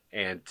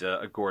 And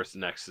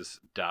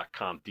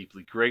AgorisNexus.com.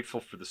 Deeply grateful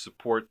for the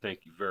support.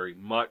 Thank you very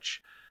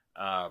much.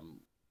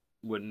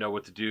 Wouldn't know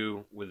what to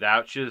do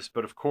without you.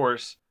 But, of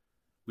course,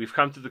 we've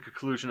come to the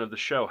conclusion of the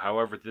show.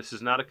 However, this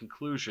is not a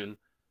conclusion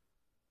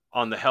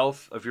on the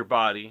health of your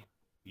body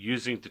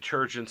using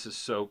detergents as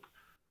soap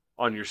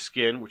on your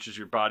skin, which is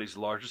your body's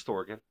largest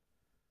organ.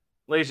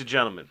 Ladies and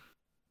gentlemen,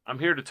 I'm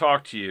here to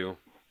talk to you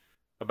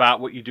about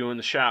what you do in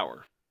the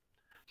shower.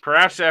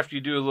 Perhaps after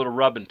you do a little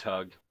rub and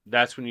tug,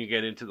 that's when you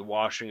get into the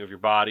washing of your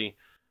body.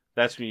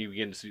 That's when you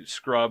begin to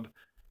scrub.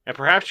 And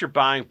perhaps you're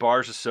buying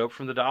bars of soap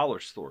from the dollar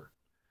store.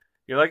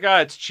 You're like,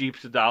 it's cheap,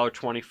 it's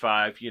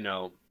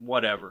 $1.25,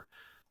 whatever.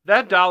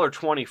 That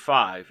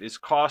 $1.25 is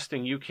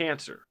costing you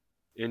cancer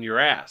in your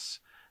ass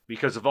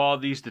because of all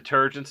these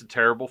detergents and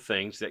terrible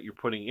things that you're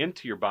putting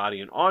into your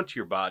body and onto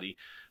your body,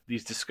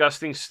 these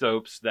disgusting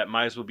soaps that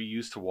might as well be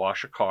used to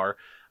wash a car.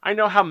 I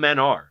know how men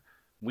are.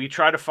 We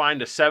try to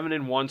find a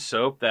 7-in-1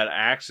 soap that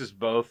acts as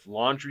both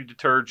laundry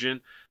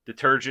detergent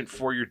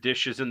for your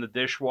dishes in the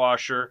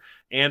dishwasher,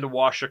 and to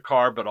wash a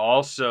car, but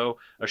also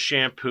a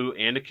shampoo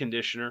and a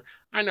conditioner.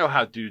 I know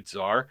how dudes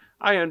are.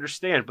 I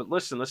understand. But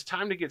listen, it's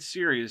time to get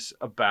serious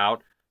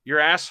about your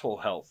asshole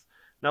health.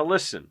 Now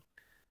listen,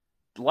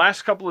 the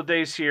last couple of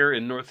days here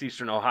in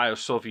northeastern Ohio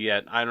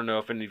Soviet, I don't know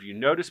if any of you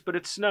noticed, but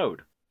it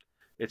snowed.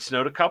 It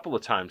snowed a couple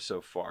of times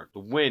so far. The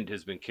wind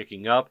has been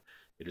kicking up.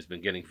 It has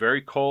been getting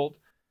very cold.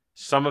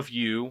 Some of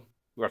you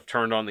who have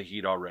turned on the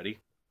heat already,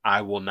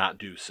 I will not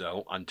do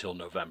so until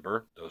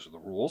November. Those are the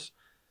rules.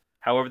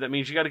 However, that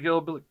means you got to get a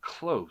little bit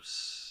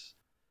close.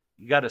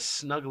 You got to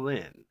snuggle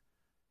in,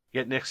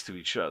 get next to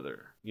each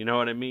other. You know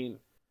what I mean?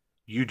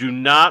 You do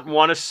not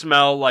want to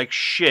smell like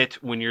shit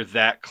when you're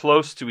that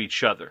close to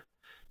each other.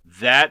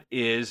 That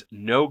is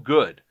no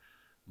good.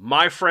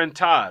 My friend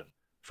Todd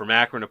from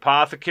Akron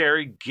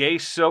Apothecary, gay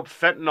soap,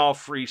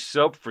 fentanyl-free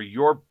soap for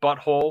your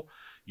butthole,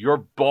 your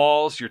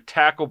balls, your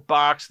tackle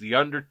box, the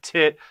under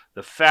tit,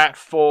 the fat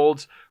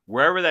folds,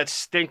 wherever that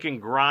stinking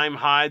grime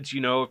hides.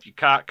 You know, if you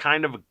got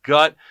kind of a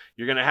gut,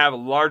 you're going to have a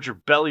larger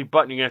belly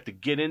button. You're going to have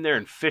to get in there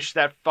and fish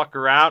that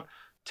fucker out.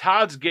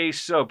 Todd's gay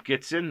soap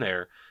gets in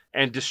there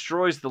and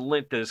destroys the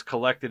lint that is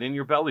collected in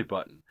your belly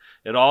button.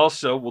 It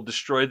also will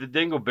destroy the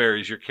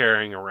dingleberries you're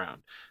carrying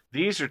around.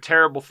 These are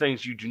terrible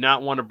things you do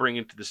not want to bring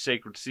into the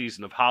sacred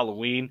season of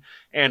Halloween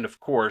and, of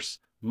course,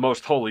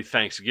 most holy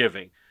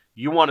Thanksgiving.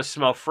 You want to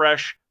smell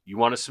fresh. You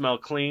want to smell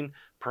clean.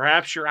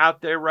 Perhaps you're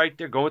out there right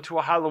there going to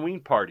a Halloween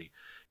party.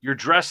 You're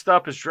dressed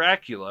up as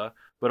Dracula,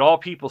 but all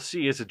people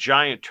see is a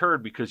giant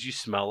turd because you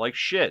smell like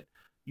shit.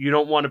 You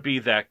don't want to be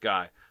that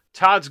guy.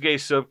 Todd's Gay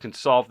Soap can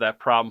solve that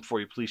problem for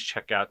you. Please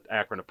check out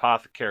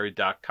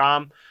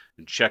AkronApothecary.com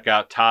and check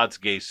out Todd's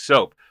Gay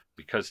Soap,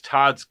 because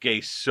Todd's Gay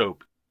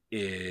Soap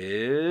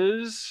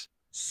is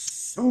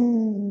soap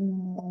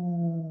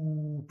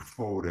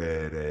for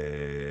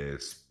that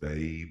ass,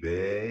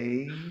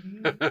 baby.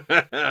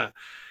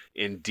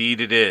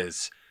 Indeed it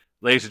is.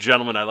 Ladies and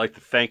gentlemen, I'd like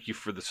to thank you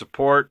for the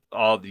support,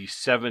 all the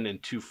 7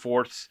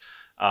 2/4.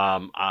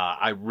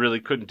 I really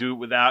couldn't do it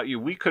without you.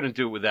 We couldn't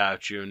do it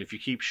without you. And if you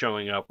keep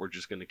showing up, we're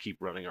just going to keep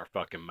running our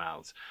fucking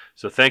mouths.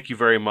 So thank you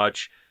very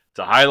much. It's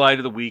a highlight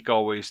of the week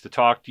always to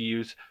talk to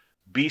you.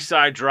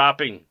 B-side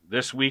dropping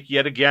this week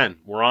yet again.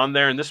 We're on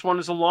there, and this one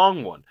is a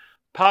long one.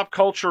 Pop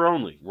culture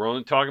only. We're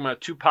only talking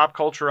about 2 pop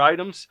culture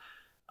items.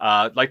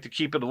 I'd like to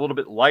keep it a little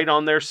bit light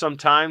on there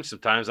sometimes.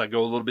 Sometimes I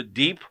go a little bit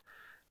deep.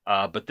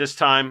 But this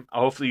time,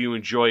 hopefully you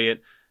enjoy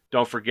it.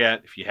 Don't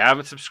forget, if you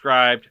haven't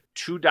subscribed,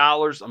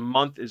 $2 a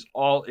month is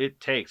all it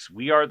takes.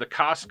 We are the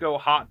Costco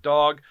hot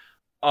dog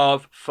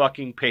of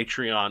fucking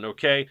Patreon,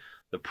 okay?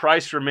 The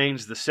price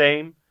remains the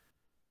same.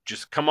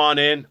 Just come on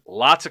in.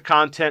 Lots of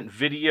content,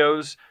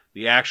 videos,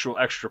 the actual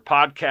extra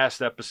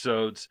podcast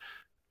episodes.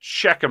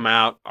 Check them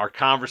out. Our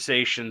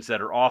conversations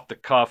that are off the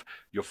cuff.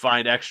 You'll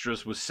find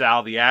extras with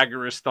Sal the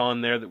Agorist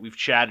on there that we've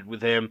chatted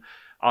with him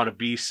on a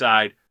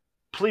B-side.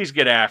 Please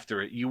get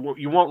after it. You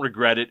won't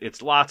regret it.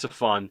 It's lots of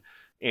fun.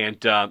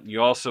 And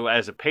you also,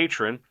 as a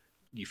patron,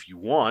 if you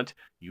want,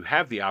 you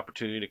have the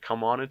opportunity to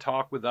come on and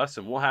talk with us,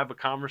 and we'll have a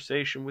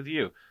conversation with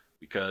you.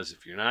 Because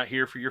if you're not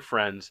here for your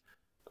friends,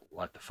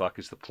 what the fuck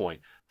is the point?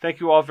 Thank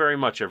you all very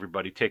much,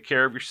 everybody. Take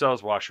care of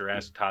yourselves. Wash your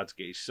ass with Todd's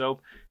Gay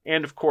Soap.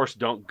 And, of course,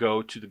 don't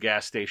go to the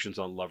gas stations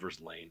on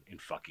Lover's Lane in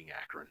fucking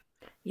Akron.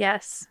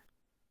 Yes.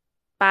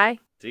 Bye.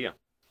 See ya.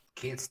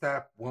 Can't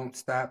stop, won't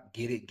stop,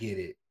 get it, get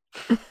it.